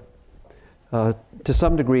started to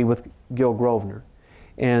some degree with Gil Grosvenor.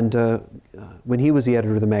 And when he was the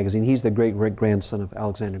editor of the magazine, he's the great-great-grandson of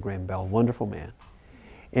Alexander Graham Bell, wonderful man.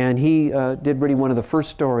 And he did really one of the first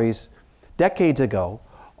stories decades ago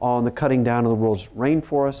on the cutting down of the world's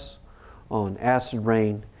rainforests, on acid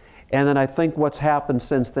rain. And then I think what's happened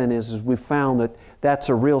since then is we've found that that's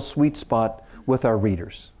a real sweet spot with our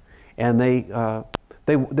readers. And they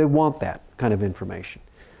want that kind of information.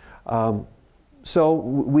 So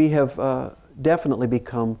we have definitely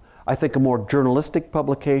become, I think, a more journalistic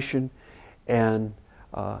publication, and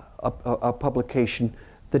a publication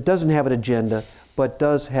that doesn't have an agenda but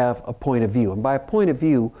does have a point of view. And by a point of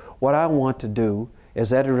view, what I want to do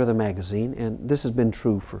as editor of the magazine, and this has been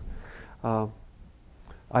true for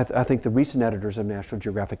I think the recent editors of National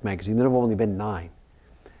Geographic magazine, there have only been 9,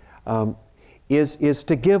 is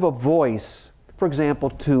to give a voice, for example,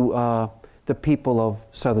 to the people of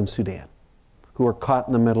Southern Sudan, who are caught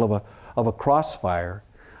in the middle of a crossfire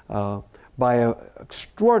by an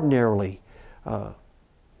extraordinarily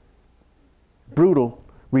brutal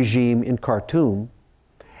regime in Khartoum,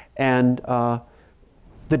 and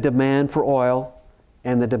the demand for oil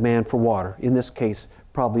and the demand for water. In this case,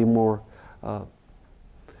 probably more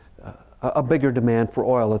a bigger demand for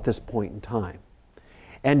oil at this point in time.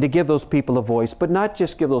 And to give those people a voice, but not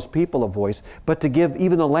just give those people a voice, but to give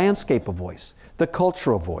even the landscape a voice, the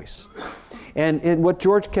culture a voice. And what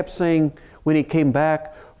George kept saying when he came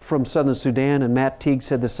back from Southern Sudan, and Matt Teague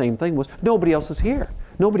said the same thing, was nobody else is here.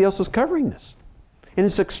 Nobody else is covering this. And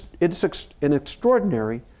it's an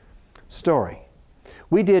extraordinary story.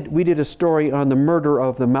 We did a story on the murder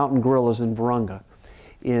of the mountain gorillas in Virunga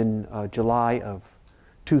in July of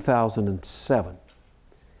 2007.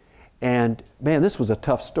 And man, this was a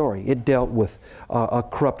tough story. It dealt with a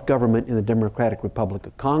corrupt government in the Democratic Republic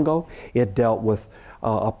of Congo. It dealt with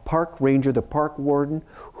a park ranger, the park warden,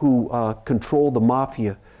 who controlled the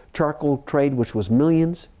mafia charcoal trade, which was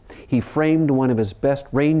millions. He framed one of his best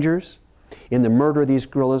rangers in the murder of these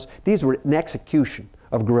gorillas. These were an execution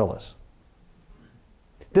of gorillas.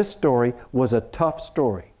 This story was a tough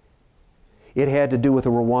story. It had to do with the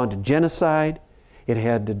Rwandan genocide. It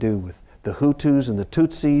had to do with the Hutus and the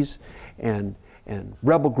Tutsis and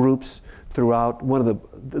rebel groups throughout one of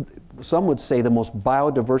some would say the most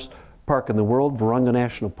biodiverse park in the world, Virunga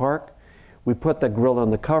National Park. We put the gorilla on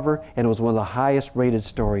the cover, and it was one of the highest rated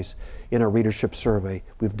stories in our readership survey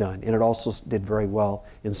we've done. And it also did very well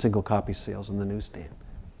in single copy sales in the newsstand.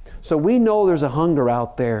 So we know there's a hunger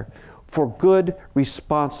out there for good,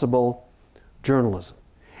 responsible journalism.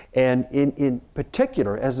 And in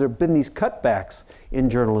particular, as there have been these cutbacks in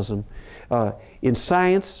journalism, in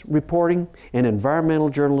science reporting and environmental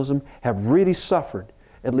journalism have really suffered,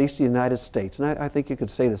 at least in the United States. And I think you could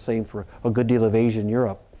say the same for a good deal of Asia and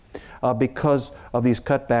Europe, because of these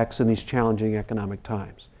cutbacks in these challenging economic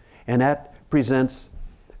times. And that presents,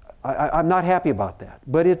 I'm not happy about that,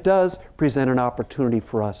 but it does present an opportunity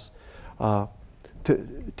for us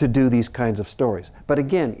to do these kinds of stories. But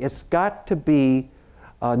again, it's got to be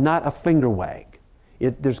not a finger wag.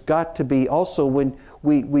 There's got to be also, when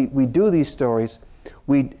we do these stories,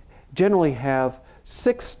 we generally have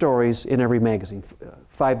 6 stories in every magazine,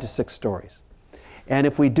 5 to 6 stories. And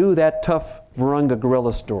if we do that tough Virunga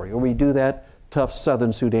gorilla story, or we do that tough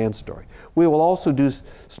Southern Sudan story, we will also do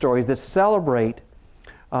stories that celebrate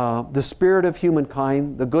the spirit of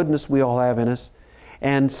humankind, the goodness we all have in us,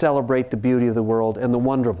 and celebrate the beauty of the world and the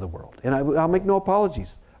wonder of the world. And I'll make no apologies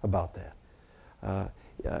about that.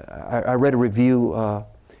 I read a review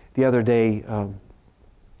the other day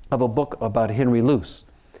of a book about Henry Luce,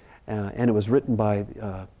 and it was written by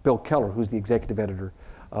Bill Keller, who's the executive editor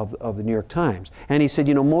of the New York Times. And he said,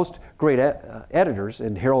 you know, most great editors,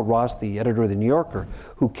 and Harold Ross, the editor of the New Yorker,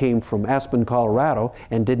 who came from Aspen, Colorado,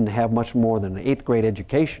 and didn't have much more than an 8th grade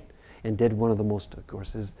education, and did one of the most, of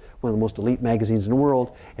course, one of the most elite magazines in the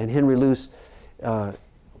world. And Henry Luce,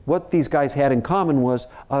 what these guys had in common was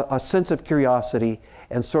a sense of curiosity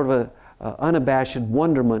and sort of a unabashed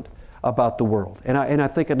wonderment about the world. And I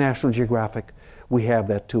think at National Geographic we have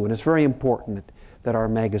that too. And it's very important that our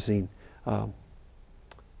magazine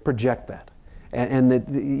project that. And that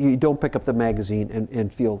you don't pick up the magazine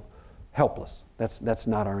and feel helpless. That's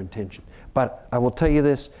not our intention. But I will tell you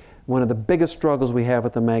this, one of the biggest struggles we have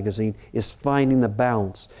at the magazine is finding the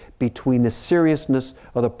balance between the seriousness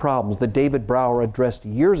of the problems that David Brower addressed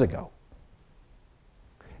years ago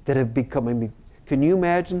that have become, can you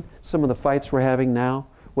imagine some of the fights we're having now,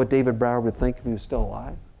 what David Brower would think if he was still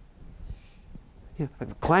alive? You know,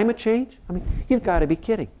 climate change? I mean, you've got to be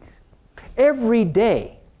kidding. Every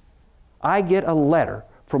day I get a letter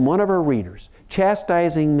from one of our readers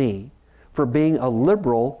chastising me for being a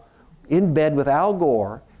liberal in bed with Al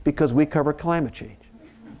Gore because we cover climate change.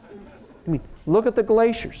 I mean, look at the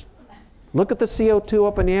glaciers. Look at the CO2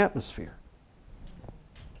 up in the atmosphere.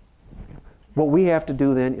 What we have to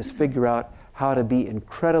do then is figure out how to be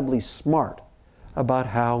incredibly smart about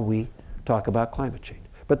how we talk about climate change.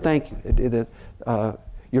 But thank you.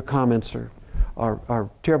 Your comments are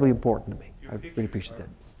terribly important to me. I really appreciate that.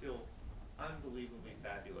 Still unbelievably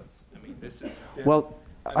fabulous. I mean, this is. Well,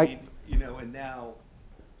 I mean, you know, and now,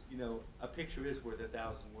 you know, a picture is worth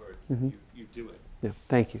 1,000 words. Mm-hmm. You do it. Yeah,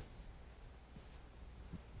 thank you.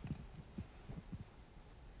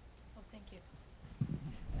 Oh, thank you.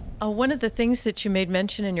 One of the things that you made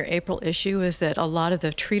mention in your April issue is that a lot of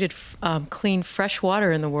the treated clean fresh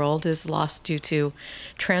water in the world is lost due to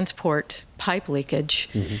transport pipe leakage.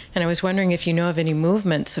 Mm-hmm. And I was wondering if you know of any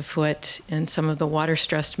movements afoot in some of the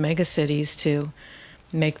water-stressed megacities to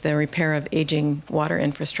make the repair of aging water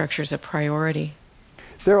infrastructures a priority.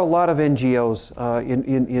 There are a lot of NGOs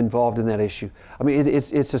involved in that issue. I mean,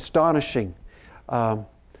 it's astonishing the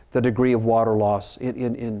degree of water loss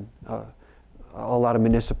in a lot of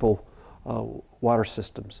municipal water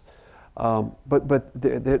systems. But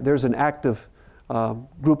there's an active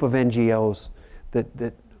group of NGOs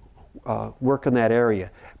that work in that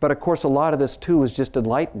area. But of course, a lot of this too is just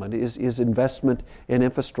enlightenment, is investment in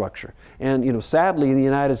infrastructure. And you know, sadly, in the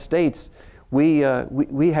United States, we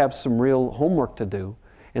have some real homework to do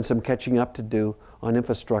and some catching up to do on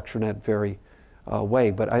infrastructure in that very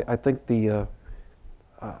way. But I think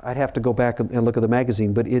I'd have to go back and look at the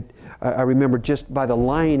magazine, but I remember just by the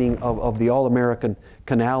lining of the All-American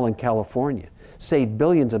Canal in California, saved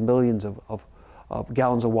billions and billions of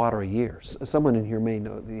gallons of water a year. Someone in here may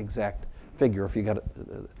know the exact figure. If you got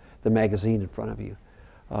the magazine in front of you,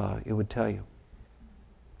 it would tell you.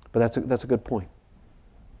 But that's a good point.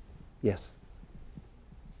 Yes.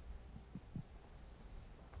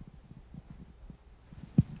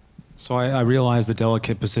 So I realize the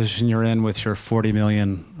delicate position you're in with your 40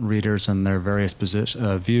 million readers and their various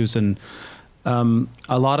views. And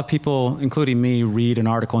a lot of people, including me, read an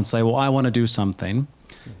article and say, well, I want to do something.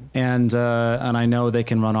 And I know they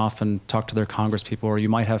can run off and talk to their congresspeople, or you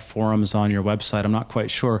might have forums on your website. I'm not quite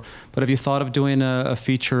sure. But have you thought of doing a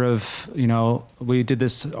feature of, you know, we did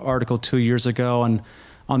this article 2 years ago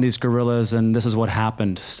on these gorillas, and this is what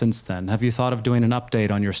happened since then. Have you thought of doing an update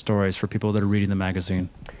on your stories for people that are reading the magazine?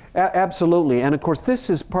 Absolutely. And of course, this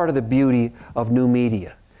is part of the beauty of new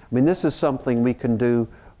media. I mean, this is something we can do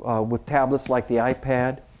with tablets like the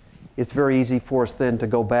iPad. It's very easy for us then to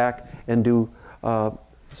go back and do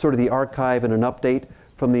sort of the archive and an update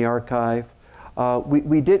from the archive.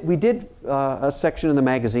 We did a section in the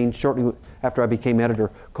magazine shortly after I became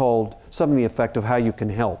editor called something to the effect of how you can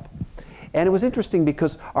help. And it was interesting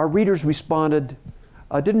because our readers didn't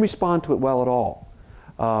respond to it well at all,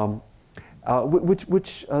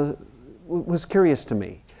 which was curious to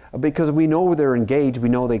me, because we know they're engaged, we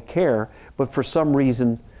know they care, but for some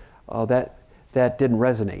reason that didn't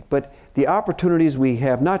resonate. But the opportunities we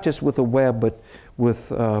have, not just with the web, but with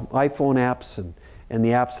iPhone apps and the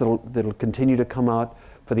apps that'll continue to come out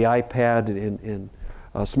for the iPad and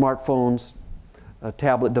smartphones,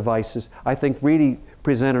 tablet devices, I think really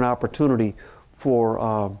present an opportunity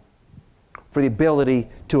for the ability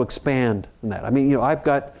to expand on that. I mean, you know, I've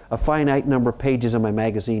got a finite number of pages in my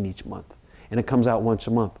magazine each month, and it comes out once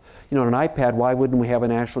a month. You know, on an iPad, why wouldn't we have a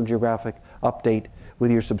National Geographic update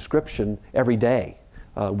with your subscription every day,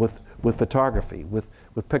 with photography, with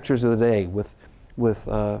pictures of the day, with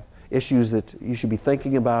issues that you should be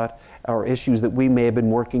thinking about, or issues that we may have been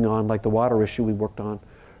working on, like the water issue we worked on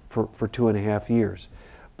for 2.5 years.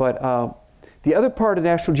 But the other part of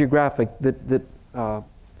National Geographic that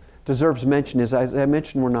deserves mention is, as I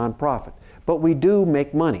mentioned, we're nonprofit, but we do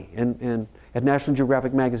make money, and at National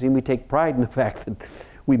Geographic magazine we take pride in the fact that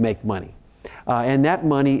we make money, and that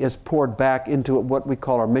money is poured back into what we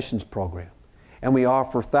call our missions program, and we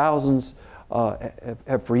offer thousands,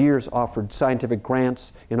 have for years offered scientific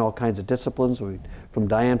grants in all kinds of disciplines, from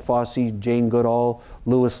Diane Fossey, Jane Goodall,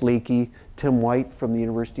 Louis Leakey, Tim White from the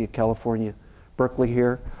University of California, Berkeley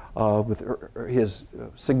here, with his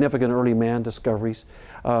significant early man discoveries.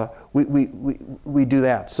 We do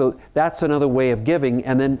that. So that's another way of giving.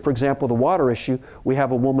 And then, for example, the water issue, we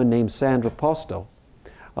have a woman named Sandra Posto,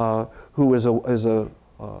 who is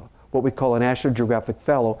what we call a National Geographic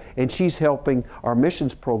Fellow, and she's helping our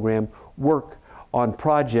missions program work on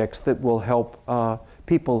projects that will help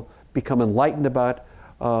people become enlightened about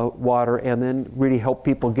water, and then really help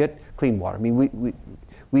people get clean water. I mean,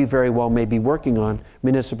 we very well may be working on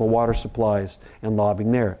municipal water supplies and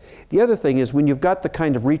lobbying there. The other thing is, when you've got the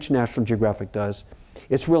kind of reach National Geographic does,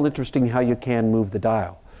 it's real interesting how you can move the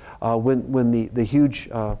dial. When the huge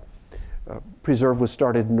preserve was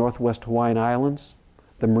started in Northwest Hawaiian Islands,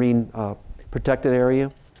 the marine protected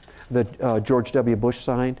area that George W. Bush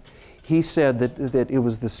signed, he said that it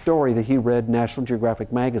was the story that he read in National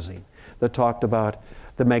Geographic magazine that talked about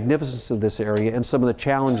the magnificence of this area and some of the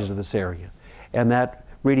challenges of this area. And that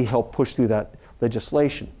really helped push through that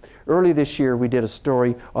legislation. Early this year, we did a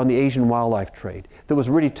story on the Asian wildlife trade that was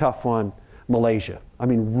really tough on Malaysia. I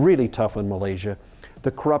mean, really tough on Malaysia.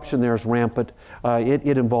 The corruption there is rampant.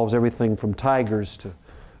 It involves everything from tigers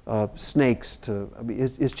to snakes to, I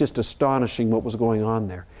mean, it's just astonishing what was going on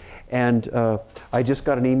there. And I just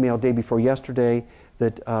got an email day before yesterday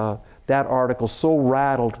that that article so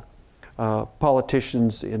rattled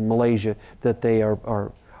politicians in Malaysia that they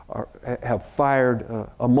have fired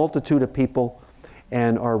a multitude of people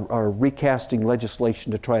and are recasting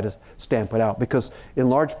legislation to try to stamp it out, because in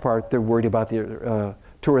large part they're worried about the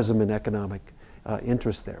tourism and economic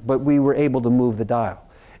interest there. But we were able to move the dial,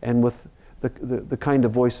 and with the kind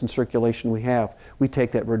of voice and circulation we have, we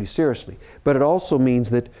take that really seriously. But it also means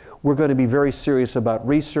that we're going to be very serious about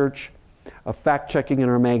research, fact-checking in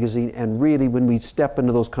our magazine, and really when we step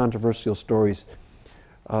into those controversial stories,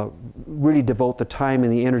 really devote the time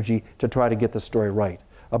and the energy to try to get the story right.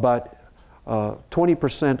 About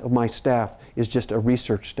 20% of my staff is just a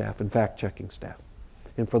research staff and fact-checking staff.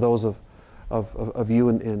 And for those of you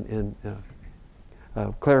and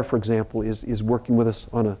Claire, for example, is working with us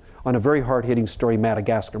on a very hard-hitting story,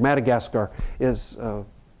 Madagascar. Madagascar is, I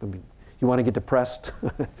mean, you want to get depressed?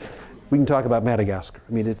 We can talk about Madagascar.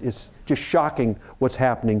 I mean, it's just shocking what's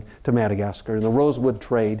happening to Madagascar in the rosewood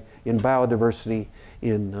trade, in biodiversity,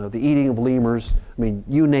 in the eating of lemurs. I mean,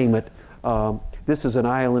 you name it. This is an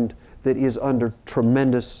island that is under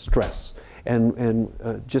tremendous stress. And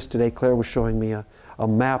just today, Claire was showing me a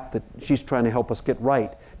map that she's trying to help us get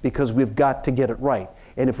right, because we've got to get it right.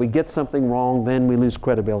 And if we get something wrong, then we lose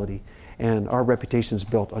credibility. And our reputation is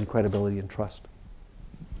built on credibility and trust.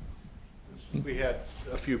 We had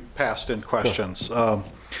a few passed-in questions,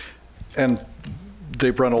 and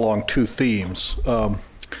they run along two themes.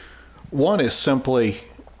 One is simply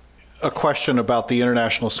a question about the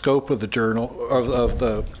international scope of the journal, of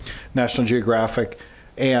the National Geographic,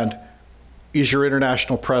 and is your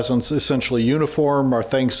international presence essentially uniform? Are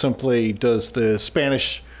things simply, does the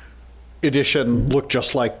Spanish edition look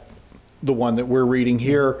just like the one that we're reading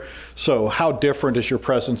here? So how different is your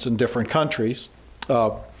presence in different countries?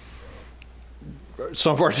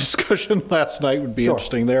 Some of our discussion last night would be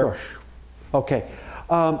interesting there. Sure. Okay.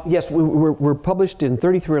 Yes, we're published in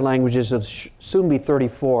 33 languages. It'll soon be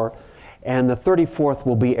 34, and the 34th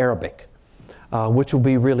will be Arabic, which will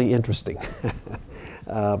be really interesting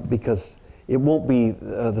because it won't be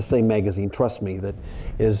the same magazine, trust me, that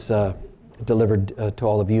is delivered to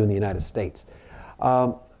all of you in the United States.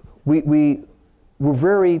 We're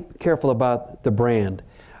very careful about the brand,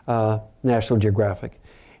 National Geographic.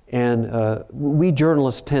 And we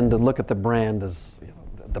journalists tend to look at the brand as, you know,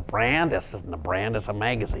 the brand, this isn't a brand, it's a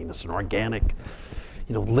magazine, it's an organic,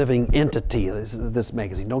 you know, living entity, this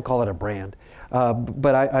magazine, don't call it a brand.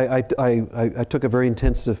 But I took a very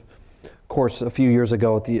intensive course a few years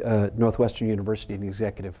ago at the Northwestern University, an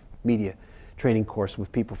executive media training course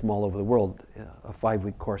with people from all over the world, a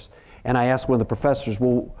 5-week course. And I asked one of the professors,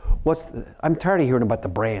 well, I'm tired of hearing about the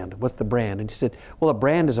brand, what's the brand? And he said, well, a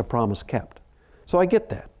brand is a promise kept. So I get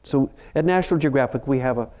that. So at National Geographic, we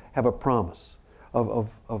have a promise of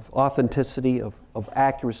authenticity, of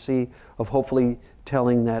accuracy, of hopefully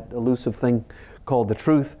telling that elusive thing called the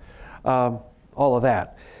truth, all of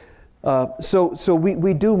that. So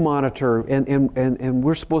we do monitor, and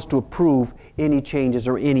we're supposed to approve any changes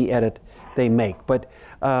or any edit they make. But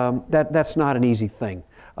that's not an easy thing.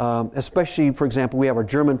 Especially, for example, we have our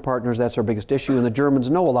German partners, that's our biggest issue, and the Germans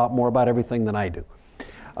know a lot more about everything than I do.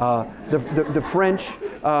 The French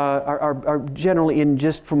are generally in,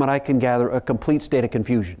 just from what I can gather, a complete state of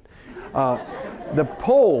confusion. The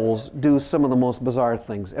Poles do some of the most bizarre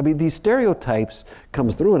things. I mean, these stereotypes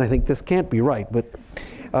comes through, and I think this can't be right, but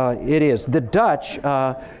it is. The Dutch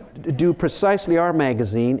do precisely our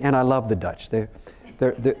magazine, and I love the Dutch.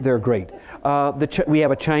 They're great. We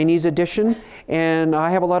have a Chinese edition, and I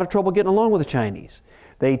have a lot of trouble getting along with the Chinese.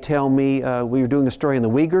 They tell me, we were doing a story on the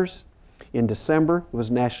Uyghurs in December. It was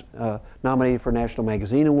nominated for a National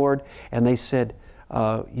Magazine Award, and they said,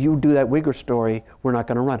 you do that Uyghur story, we're not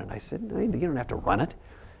going to run it. I said, no, you don't have to run it.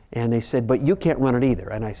 And they said, but you can't run it either.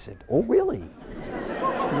 And I said, oh, really?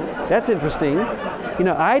 That's interesting. You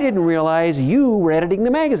know, I didn't realize you were editing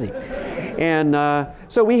the magazine. And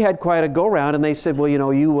so we had quite a go-round, and they said, well, you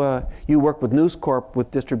know, you work with News Corp with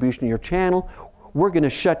distribution of your channel. We're going to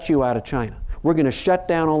shut you out of China. We're going to shut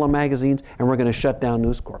down all the magazines, and we're going to shut down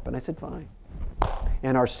News Corp. And I said, fine.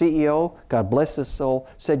 And our CEO, God bless his soul,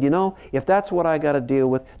 said, you know, if that's what I got to deal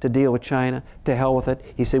with China, to hell with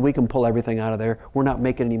it. He said, we can pull everything out of there. We're not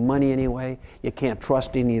making any money anyway. You can't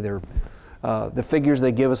trust any of their, the figures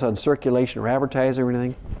they give us on circulation or advertising or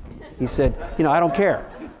anything. He said, you know, I don't care.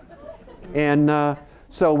 And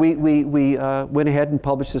so we went ahead and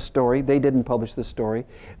published this story. They didn't publish this story.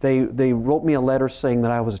 They wrote me a letter saying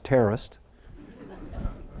that I was a terrorist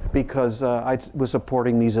because I was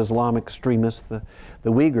supporting these Islamic extremists, the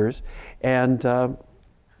Uyghurs, and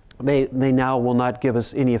they now will not give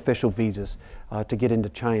us any official visas to get into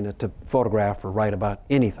China to photograph or write about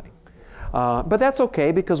anything. But that's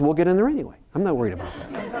okay because we'll get in there anyway. I'm not worried about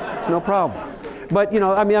that. It's no problem. But you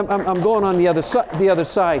know, I mean, I'm going on the other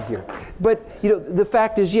side here. But you know, the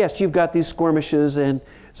fact is, yes, you've got these skirmishes and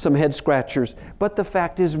some head scratchers. But the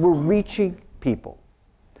fact is, we're reaching people,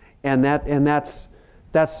 and that's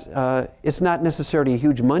it's not necessarily a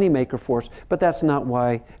huge money maker for us. But that's not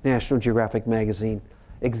why National Geographic magazine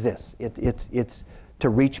exists. It's to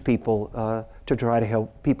reach people, to try to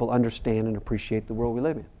help people understand and appreciate the world we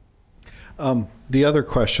live in. The other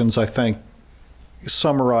questions, I think,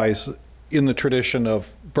 summarize in the tradition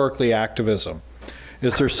of Berkeley activism,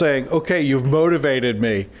 is they're saying, okay, you've motivated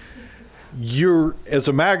me. You're, as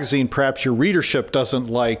a magazine, perhaps your readership doesn't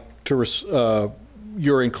like to,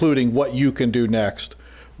 you're including what you can do next.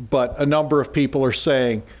 But a number of people are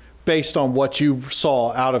saying, based on what you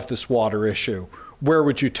saw out of this water issue, where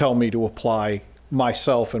would you tell me to apply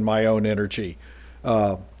myself and my own energy?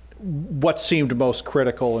 What seemed most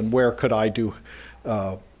critical, and where could I do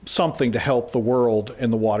something to help the world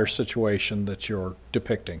in the water situation that you're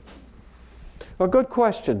depicting? A good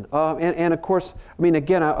question. And of course, I mean,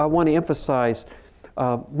 again, I want to emphasize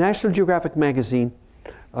National Geographic magazine,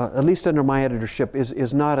 at least under my editorship,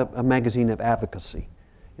 is not a magazine of advocacy.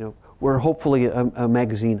 You know, we're hopefully a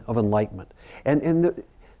magazine of enlightenment. And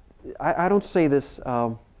I don't say this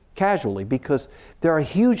casually, because there are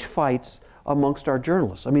huge fights amongst our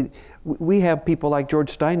journalists. I mean, we have people like George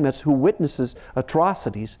Steinmetz, who witnesses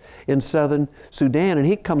atrocities in southern Sudan, and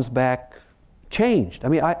he comes back changed. I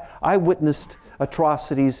mean, I witnessed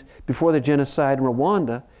atrocities before the genocide in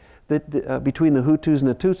Rwanda between the Hutus and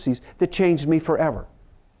the Tutsis that changed me forever.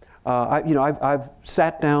 I've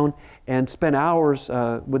sat down and spent hours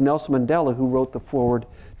with Nelson Mandela, who wrote the foreword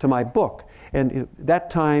to my book. And that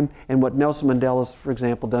time and what Nelson Mandela's, for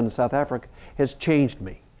example, done in South Africa has changed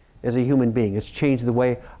me as a human being. It's changed the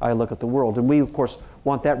way I look at the world. And we, of course,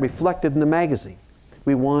 want that reflected in the magazine.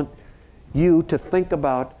 We want you to think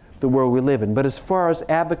about the world we live in. But as far as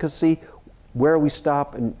advocacy, where we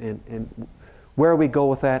stop and where we go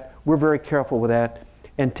with that, we're very careful with that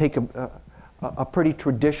and take a pretty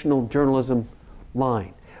traditional journalism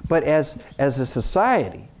line. But as a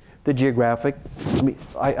society, the Geographic, I mean,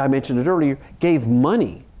 I mentioned it earlier, gave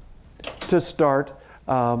money to start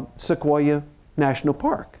Sequoia National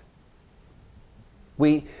Park.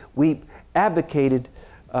 We advocated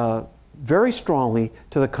very strongly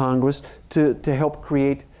to the Congress to help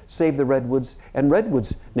create Save the Redwoods and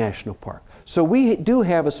Redwoods National Park. So we do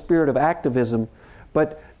have a spirit of activism,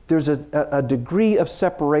 but there's a degree of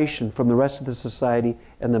separation from the rest of the society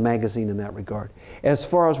and the magazine in that regard. As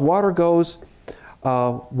far as water goes,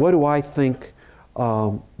 what do I think,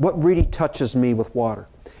 what really touches me with water?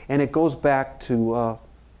 And it goes back to,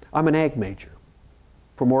 I'm an ag major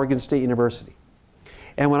from Oregon State University.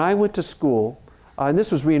 And when I went to school, and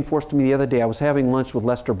this was reinforced to me the other day, I was having lunch with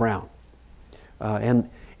Lester Brown. And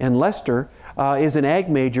Lester is an ag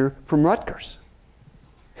major from Rutgers.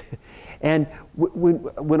 And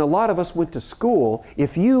when a lot of us went to school,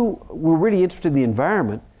 if you were really interested in the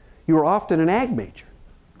environment, you were often an ag major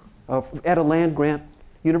at a land-grant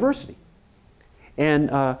university.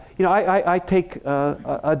 And I take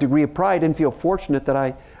a degree of pride and feel fortunate that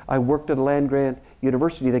I worked at a land-grant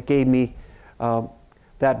university that gave me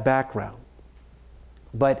that background.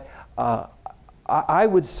 But I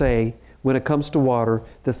would say, when it comes to water,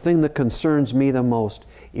 the thing that concerns me the most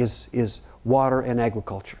is water and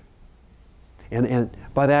agriculture. And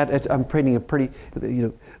by that, I'm painting a pretty,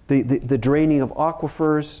 the draining of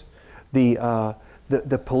aquifers,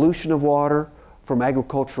 the pollution of water from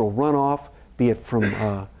agricultural runoff, be it from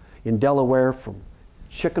in Delaware, from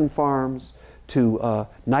chicken farms to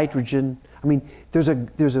nitrogen. I mean, there's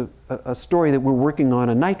a story that we're working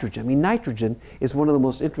on nitrogen. I mean, nitrogen is one of the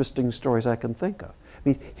most interesting stories I can think of. I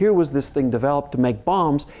mean, here was this thing developed to make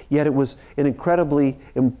bombs, yet it was an incredibly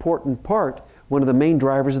important part, one of the main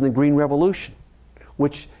drivers in the Green Revolution,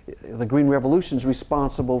 which the Green Revolution is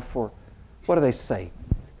responsible for, what do they say,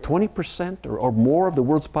 20% or more of the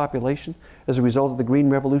world's population as a result of the Green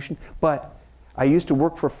Revolution. But I used to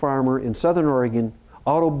work for a farmer in Southern Oregon,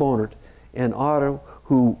 Otto Bonert, and Otto,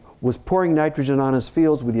 who was pouring nitrogen on his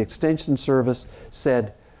fields with the Extension Service,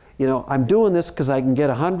 said, you know, I'm doing this because I can get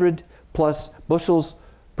 100+ bushels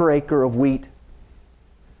per acre of wheat,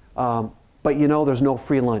 but you know, there's no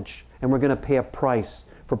free lunch, and we're going to pay a price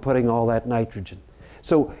for putting all that nitrogen.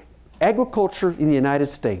 So agriculture in the United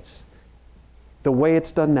States, the way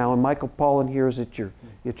it's done now, and Michael Pollan here is at your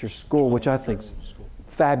school, which I think is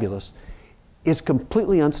fabulous, is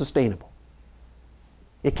completely unsustainable.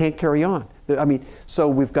 It can't carry on. I mean, so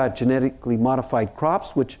we've got genetically modified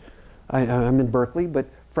crops, which I'm in Berkeley, but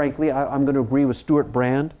frankly, I'm going to agree with Stuart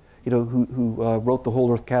Brand, you know, who wrote the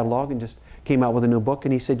Whole Earth Catalog and just came out with a new book,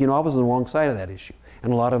 and he said, you know, I was on the wrong side of that issue,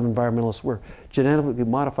 and a lot of environmentalists were. Genetically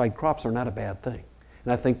modified crops are not a bad thing,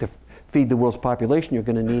 and I think to feed the world's population, you're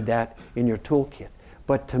going to need that in your toolkit.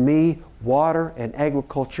 But to me, water and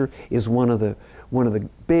agriculture is one of the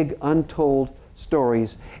big untold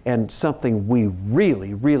stories, and something we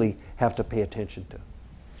really, really have to pay attention to.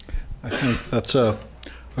 I think that's a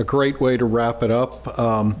great way to wrap it up.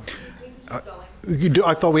 I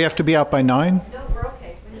thought we have to be out by 9? No, we're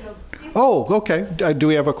okay. We can go a few Oh, okay. Do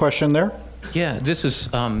we have a question there? Yeah, this is,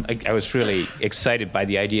 I was really excited by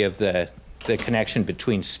the idea of the connection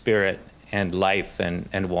between spirit and life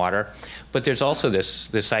and water. But there's also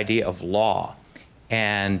this idea of law.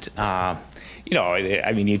 And, you know,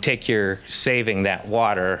 I mean, you take your saving that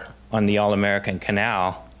water on the All-American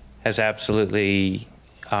Canal has absolutely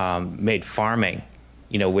made farming,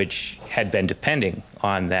 you know, which had been depending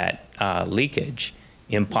on that leakage,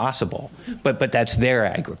 impossible. But that's their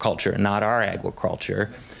agriculture, not our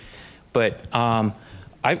agriculture. But I'm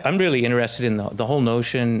really interested in the whole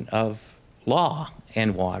notion of law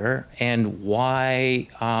and water, and why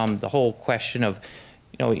the whole question of,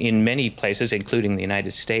 you know, in many places, including the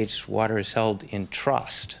United States, water is held in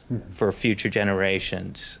trust for future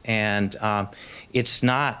generations. And it's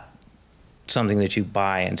not something that you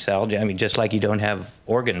buy and sell. I mean, just like you don't have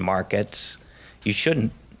organ markets, you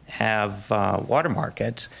shouldn't have water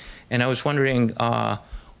markets. And I was wondering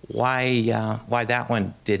why that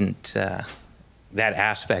one didn't, that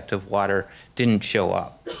aspect of water didn't show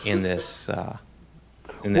up in this,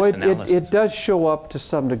 analysis. It does show up to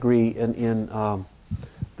some degree in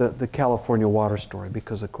the California water story,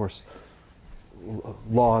 because of course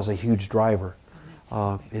law is a huge driver,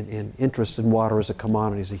 and interest in water as a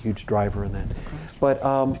commodity is a huge driver in that. But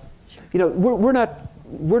you know,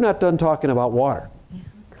 we're not done talking about water.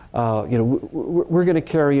 You know, we're going to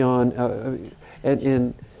carry on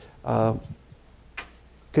and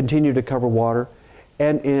continue to cover water,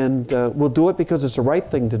 and we'll do it because it's the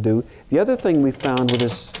right thing to do. The other thing we found with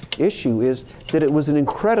this issue is that it was an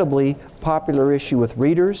incredibly popular issue with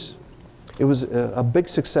readers. It was a big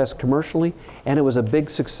success commercially, and it was a big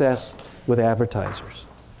success with advertisers.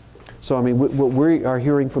 So I mean, what we are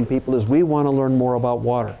hearing from people is we want to learn more about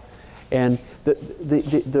water. And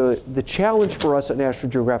the challenge for us at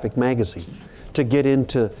National Geographic magazine to get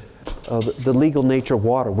into the legal nature of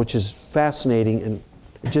water, which is fascinating and,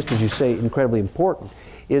 just as you say, incredibly important,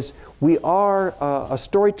 is we are a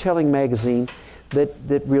storytelling magazine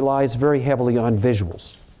that relies very heavily on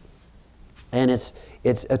visuals. And it's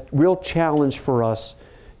a real challenge for us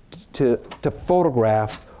to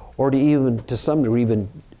photograph, or to some degree even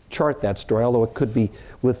chart that story, although it could be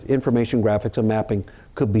with information graphics and mapping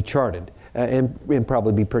could be charted and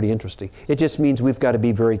probably be pretty interesting. It just means we've got to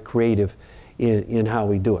be very creative in how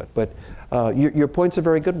we do it. But your point's a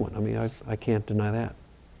very good one. I mean, I can't deny that.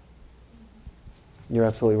 You're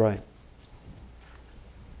absolutely right.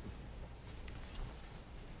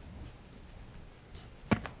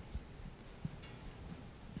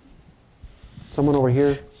 Someone over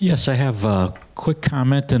here? Yes, I have a quick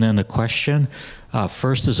comment and then a question.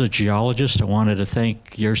 First, as a geologist, I wanted to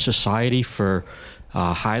thank your society for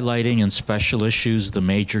highlighting in special issues the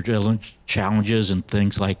major challenges and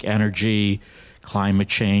things like energy, climate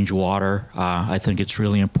change, water. I think it's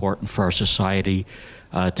really important for our society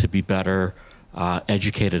to be better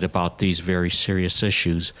educated about these very serious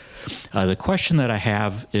issues. The question that I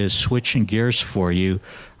have is switching gears for you.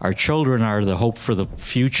 Our children are the hope for the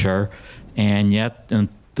future, and yet in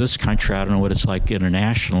this country, I don't know what it's like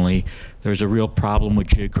internationally, there's a real problem with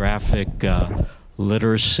geographic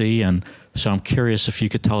literacy, and so I'm curious if you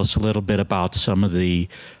could tell us a little bit about some of the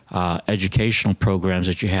educational programs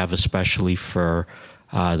that you have, especially for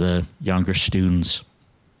the younger students.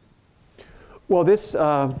 Well, this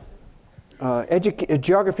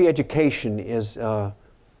geography education is the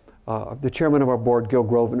chairman of our board, Gil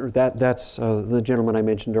Grosvenor. That's the gentleman I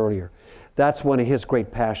mentioned earlier. That's one of his great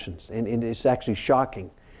passions, and it's actually shocking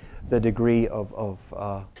the degree of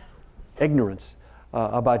ignorance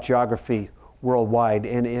about geography worldwide,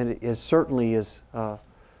 and it certainly is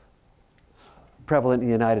prevalent in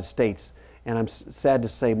the United States, and I'm sad to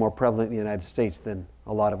say more prevalent in the United States than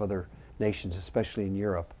a lot of other nations, especially in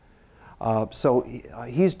Europe. So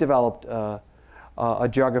he's developed a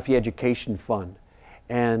geography education fund,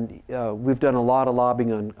 and we've done a lot of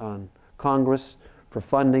lobbying on Congress for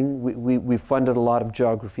funding. We've funded a lot of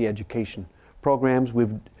geography education programs.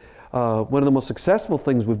 One of the most successful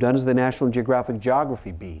things we've done is the National Geographic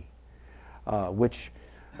Geography Bee, which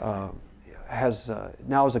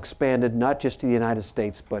now is expanded not just to the United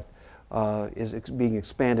States, but is being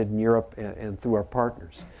expanded in Europe and through our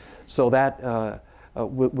partners. So that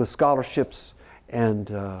with scholarships and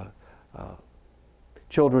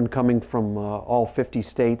children coming from all 50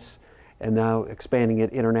 states and now expanding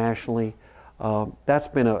it internationally, that's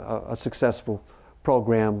been a successful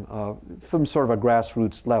program from sort of a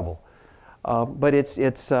grassroots level. But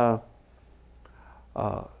it's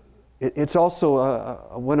also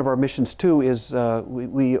one of our missions too is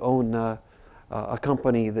we own a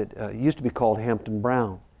company that used to be called Hampton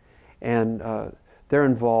Brown, and they're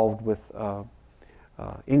involved with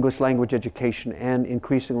English language education and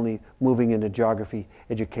increasingly moving into geography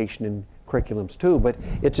education and curriculums too. But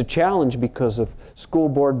it's a challenge because of school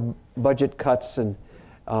board budget cuts and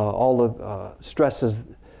all the stresses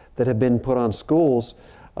that have been put on schools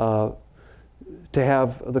to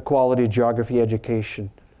have the quality of geography education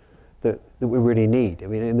that we really need. I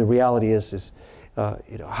mean, and the reality is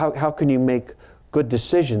you know, how can you make good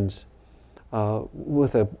decisions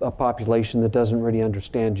with a population that doesn't really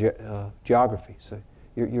understand geography? So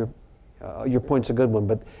your point's a good one,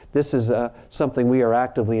 but this is something we are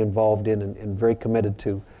actively involved in and very committed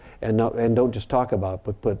to, and don't just talk about,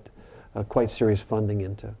 but put quite serious funding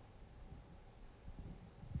into.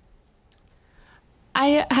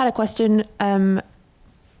 I had a question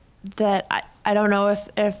that I don't know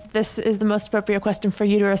if this is the most appropriate question for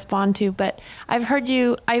you to respond to, but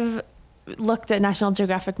I've looked at National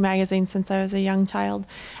Geographic magazine since I was a young child,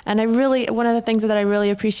 and one of the things that I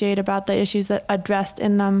really appreciate about the issues that addressed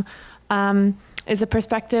in them is a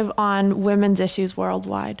perspective on women's issues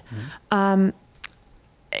worldwide. Mm-hmm.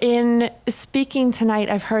 In speaking tonight,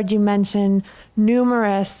 I've heard you mention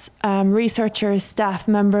numerous researchers, staff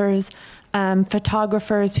members,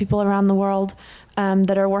 photographers, people around the world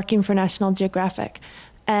that are working for National Geographic.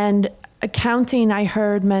 And accounting, I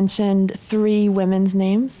heard mentioned 3 women's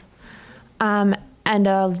names and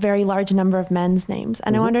a very large number of men's names.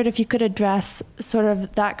 And I wondered if you could address sort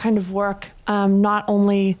of that kind of work, not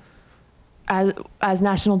only as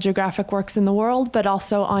National Geographic works in the world, but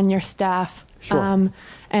also on your staff. Sure.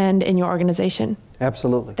 And in your organization.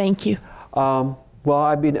 Absolutely. Thank you. Well,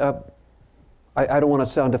 I mean, I don't want to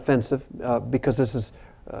sound offensive because this is,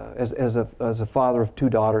 as a father of 2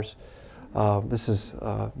 daughters, this is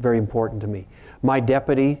very important to me. My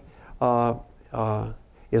deputy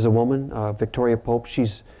is a woman, Victoria Pope.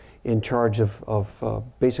 She's in charge of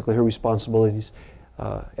basically her responsibilities,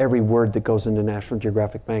 every word that goes into National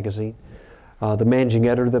Geographic magazine. The managing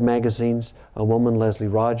editor of the magazine's a woman, Leslie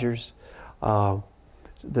Rogers.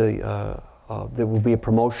 There will be a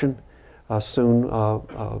promotion soon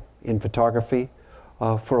in photography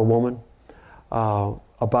for a woman.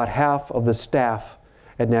 About half of the staff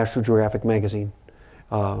at National Geographic magazine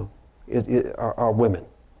are women,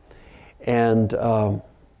 and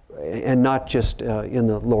not just in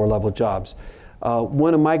the lower level jobs.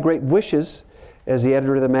 One of my great wishes as the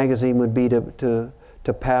editor of the magazine would be to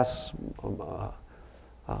pass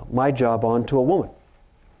my job on to a woman.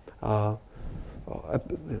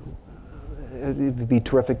 It would be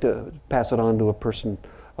terrific to pass it on to a person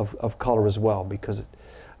of color as well, because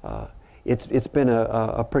it's been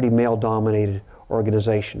a pretty male-dominated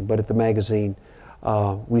organization. But at the magazine,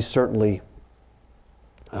 we certainly,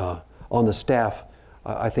 on the staff,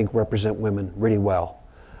 I think represent women really well.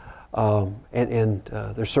 And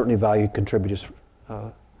they're certainly valued contributors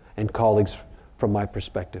and colleagues from my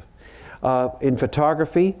perspective. In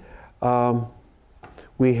photography,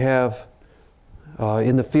 we have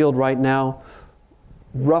in the field right now,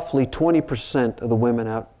 roughly 20% of the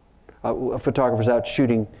women photographers out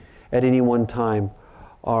shooting at any one time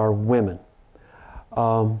are women.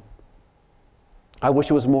 I wish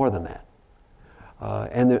it was more than that.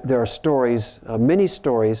 And there are stories, many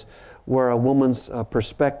stories, where a woman's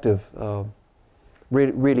perspective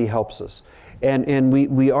really helps us. And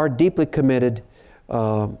we are deeply committed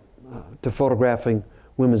to photographing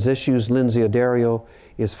women's issues. Lindsay Odario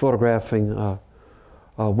is photographing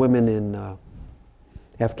women in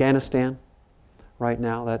Afghanistan right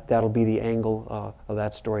now. That'll be the angle of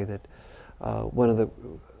that story. That one of the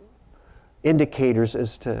indicators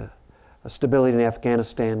as to stability in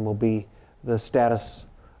Afghanistan will be the status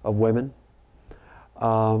of women.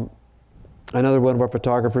 Another one of our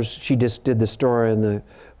photographers, she just did the story in the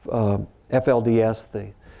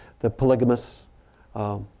FLDS, the polygamous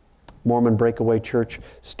Mormon breakaway church.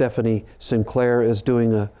 Stephanie Sinclair is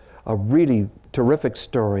doing a really terrific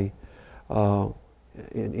story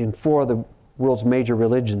in 4 of the world's major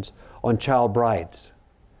religions on child brides.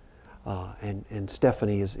 And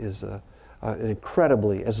Stephanie is an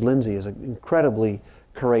incredibly, as Lindsay is, an incredibly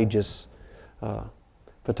courageous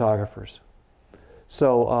photographers.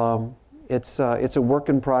 So it's a work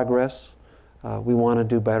in progress. We want to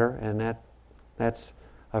do better, and that's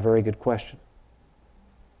a very good question.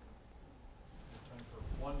 Time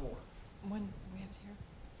for one more. One we have here.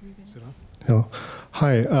 Is it on? Hello.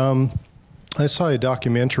 Hi. I saw a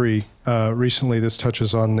documentary recently. This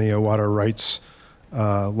touches on the water rights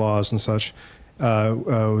laws and such. It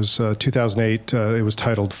was 2008. It was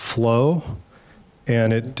titled Flow,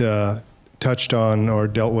 and it touched on or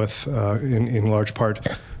dealt with, in large part,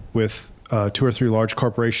 with 2 or 3 large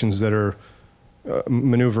corporations that are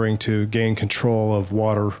maneuvering to gain control of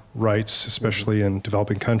water rights, especially in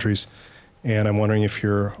developing countries. And I'm wondering if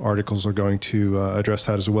your articles are going to address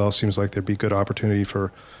that as well. Seems like there'd be good opportunity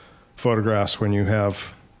for photographs when you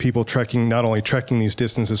have people trekking, not only trekking these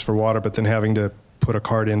distances for water, but then having to put a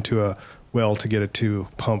cart into a well to get it to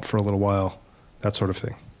pump for a little while, that sort of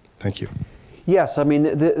thing. Thank you. Yes, I mean,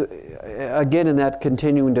 again, in that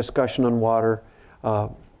continuing discussion on water,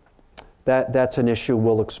 that's an issue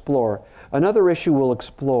we'll explore. Another issue we'll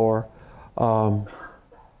explore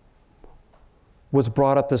was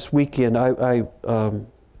brought up this weekend.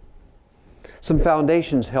 Some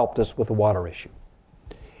foundations helped us with the water issue.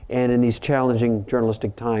 And in these challenging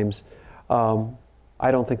journalistic times,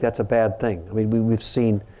 I don't think that's a bad thing. I mean, we've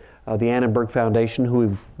seen the Annenberg Foundation, who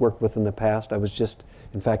we've worked with in the past. I was just,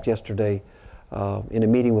 in fact, yesterday in a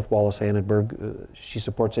meeting with Wallace Annenberg. She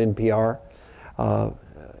supports NPR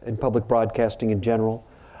and public broadcasting in general.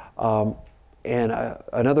 And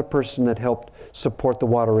another person that helped support the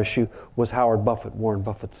water issue was Howard Buffett, Warren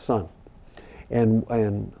Buffett's son.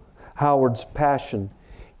 And Howard's passion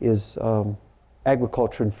is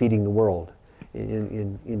agriculture and feeding the world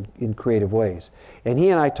in creative ways. And he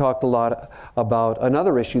and I talked a lot about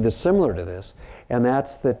another issue that's similar to this, and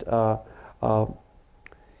that's that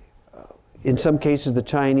in some cases the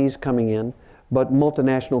Chinese coming in, but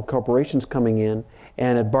multinational corporations coming in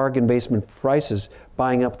and at bargain basement prices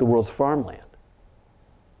buying up the world's farmland.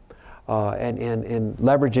 And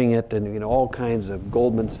leveraging it, and all kinds of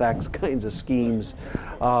Goldman Sachs kinds of schemes,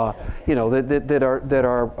 that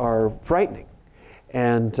are frightening.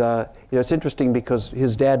 And it's interesting because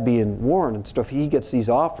his dad being Warren and stuff, he gets these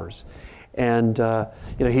offers, and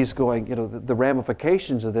he's going, the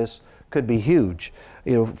ramifications of this could be huge.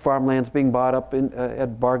 Farmland's being bought up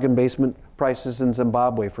at bargain basement prices in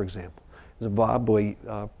Zimbabwe, for example. Zimbabwe,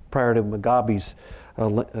 prior to Mugabe's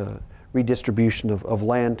redistribution of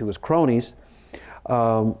land to his cronies,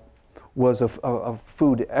 was a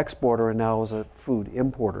food exporter and now is a food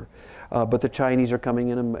importer. But the Chinese are coming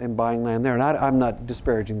in and buying land there. And I'm not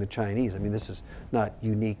disparaging the Chinese. I mean, this is not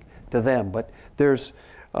unique to them. But there's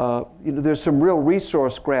some real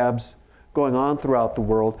resource grabs going on throughout the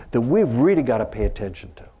world that we've really got to pay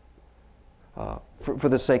attention to for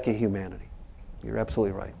the sake of humanity. You're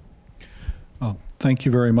absolutely right. Thank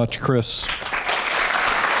you very much, Chris.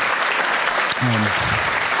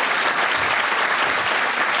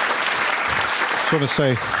 So to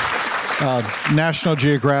say, National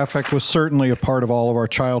Geographic was certainly a part of all of our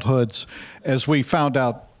childhoods. As we found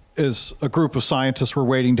out as a group of scientists were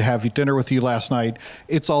waiting to have dinner with you last night,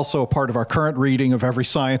 it's also a part of our current reading of every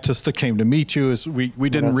scientist that came to meet you. As we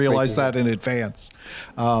didn't realize that in advance.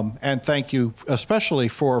 And thank you especially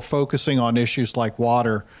for focusing on issues like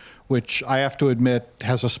water, which I have to admit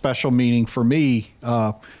has a special meaning for me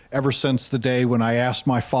ever since the day when I asked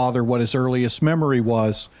my father what his earliest memory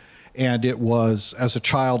was. And it was as a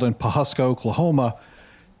child in Pawhuska, Oklahoma,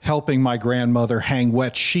 helping my grandmother hang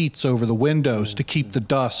wet sheets over the windows to keep the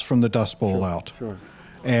dust from the Dust Bowl out. Sure.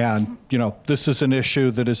 And, this is an issue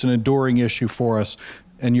that is an enduring issue for us,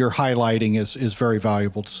 and your highlighting is very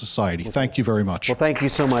valuable to society. Thank you very much. Well, thank you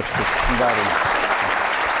so much for inviting me.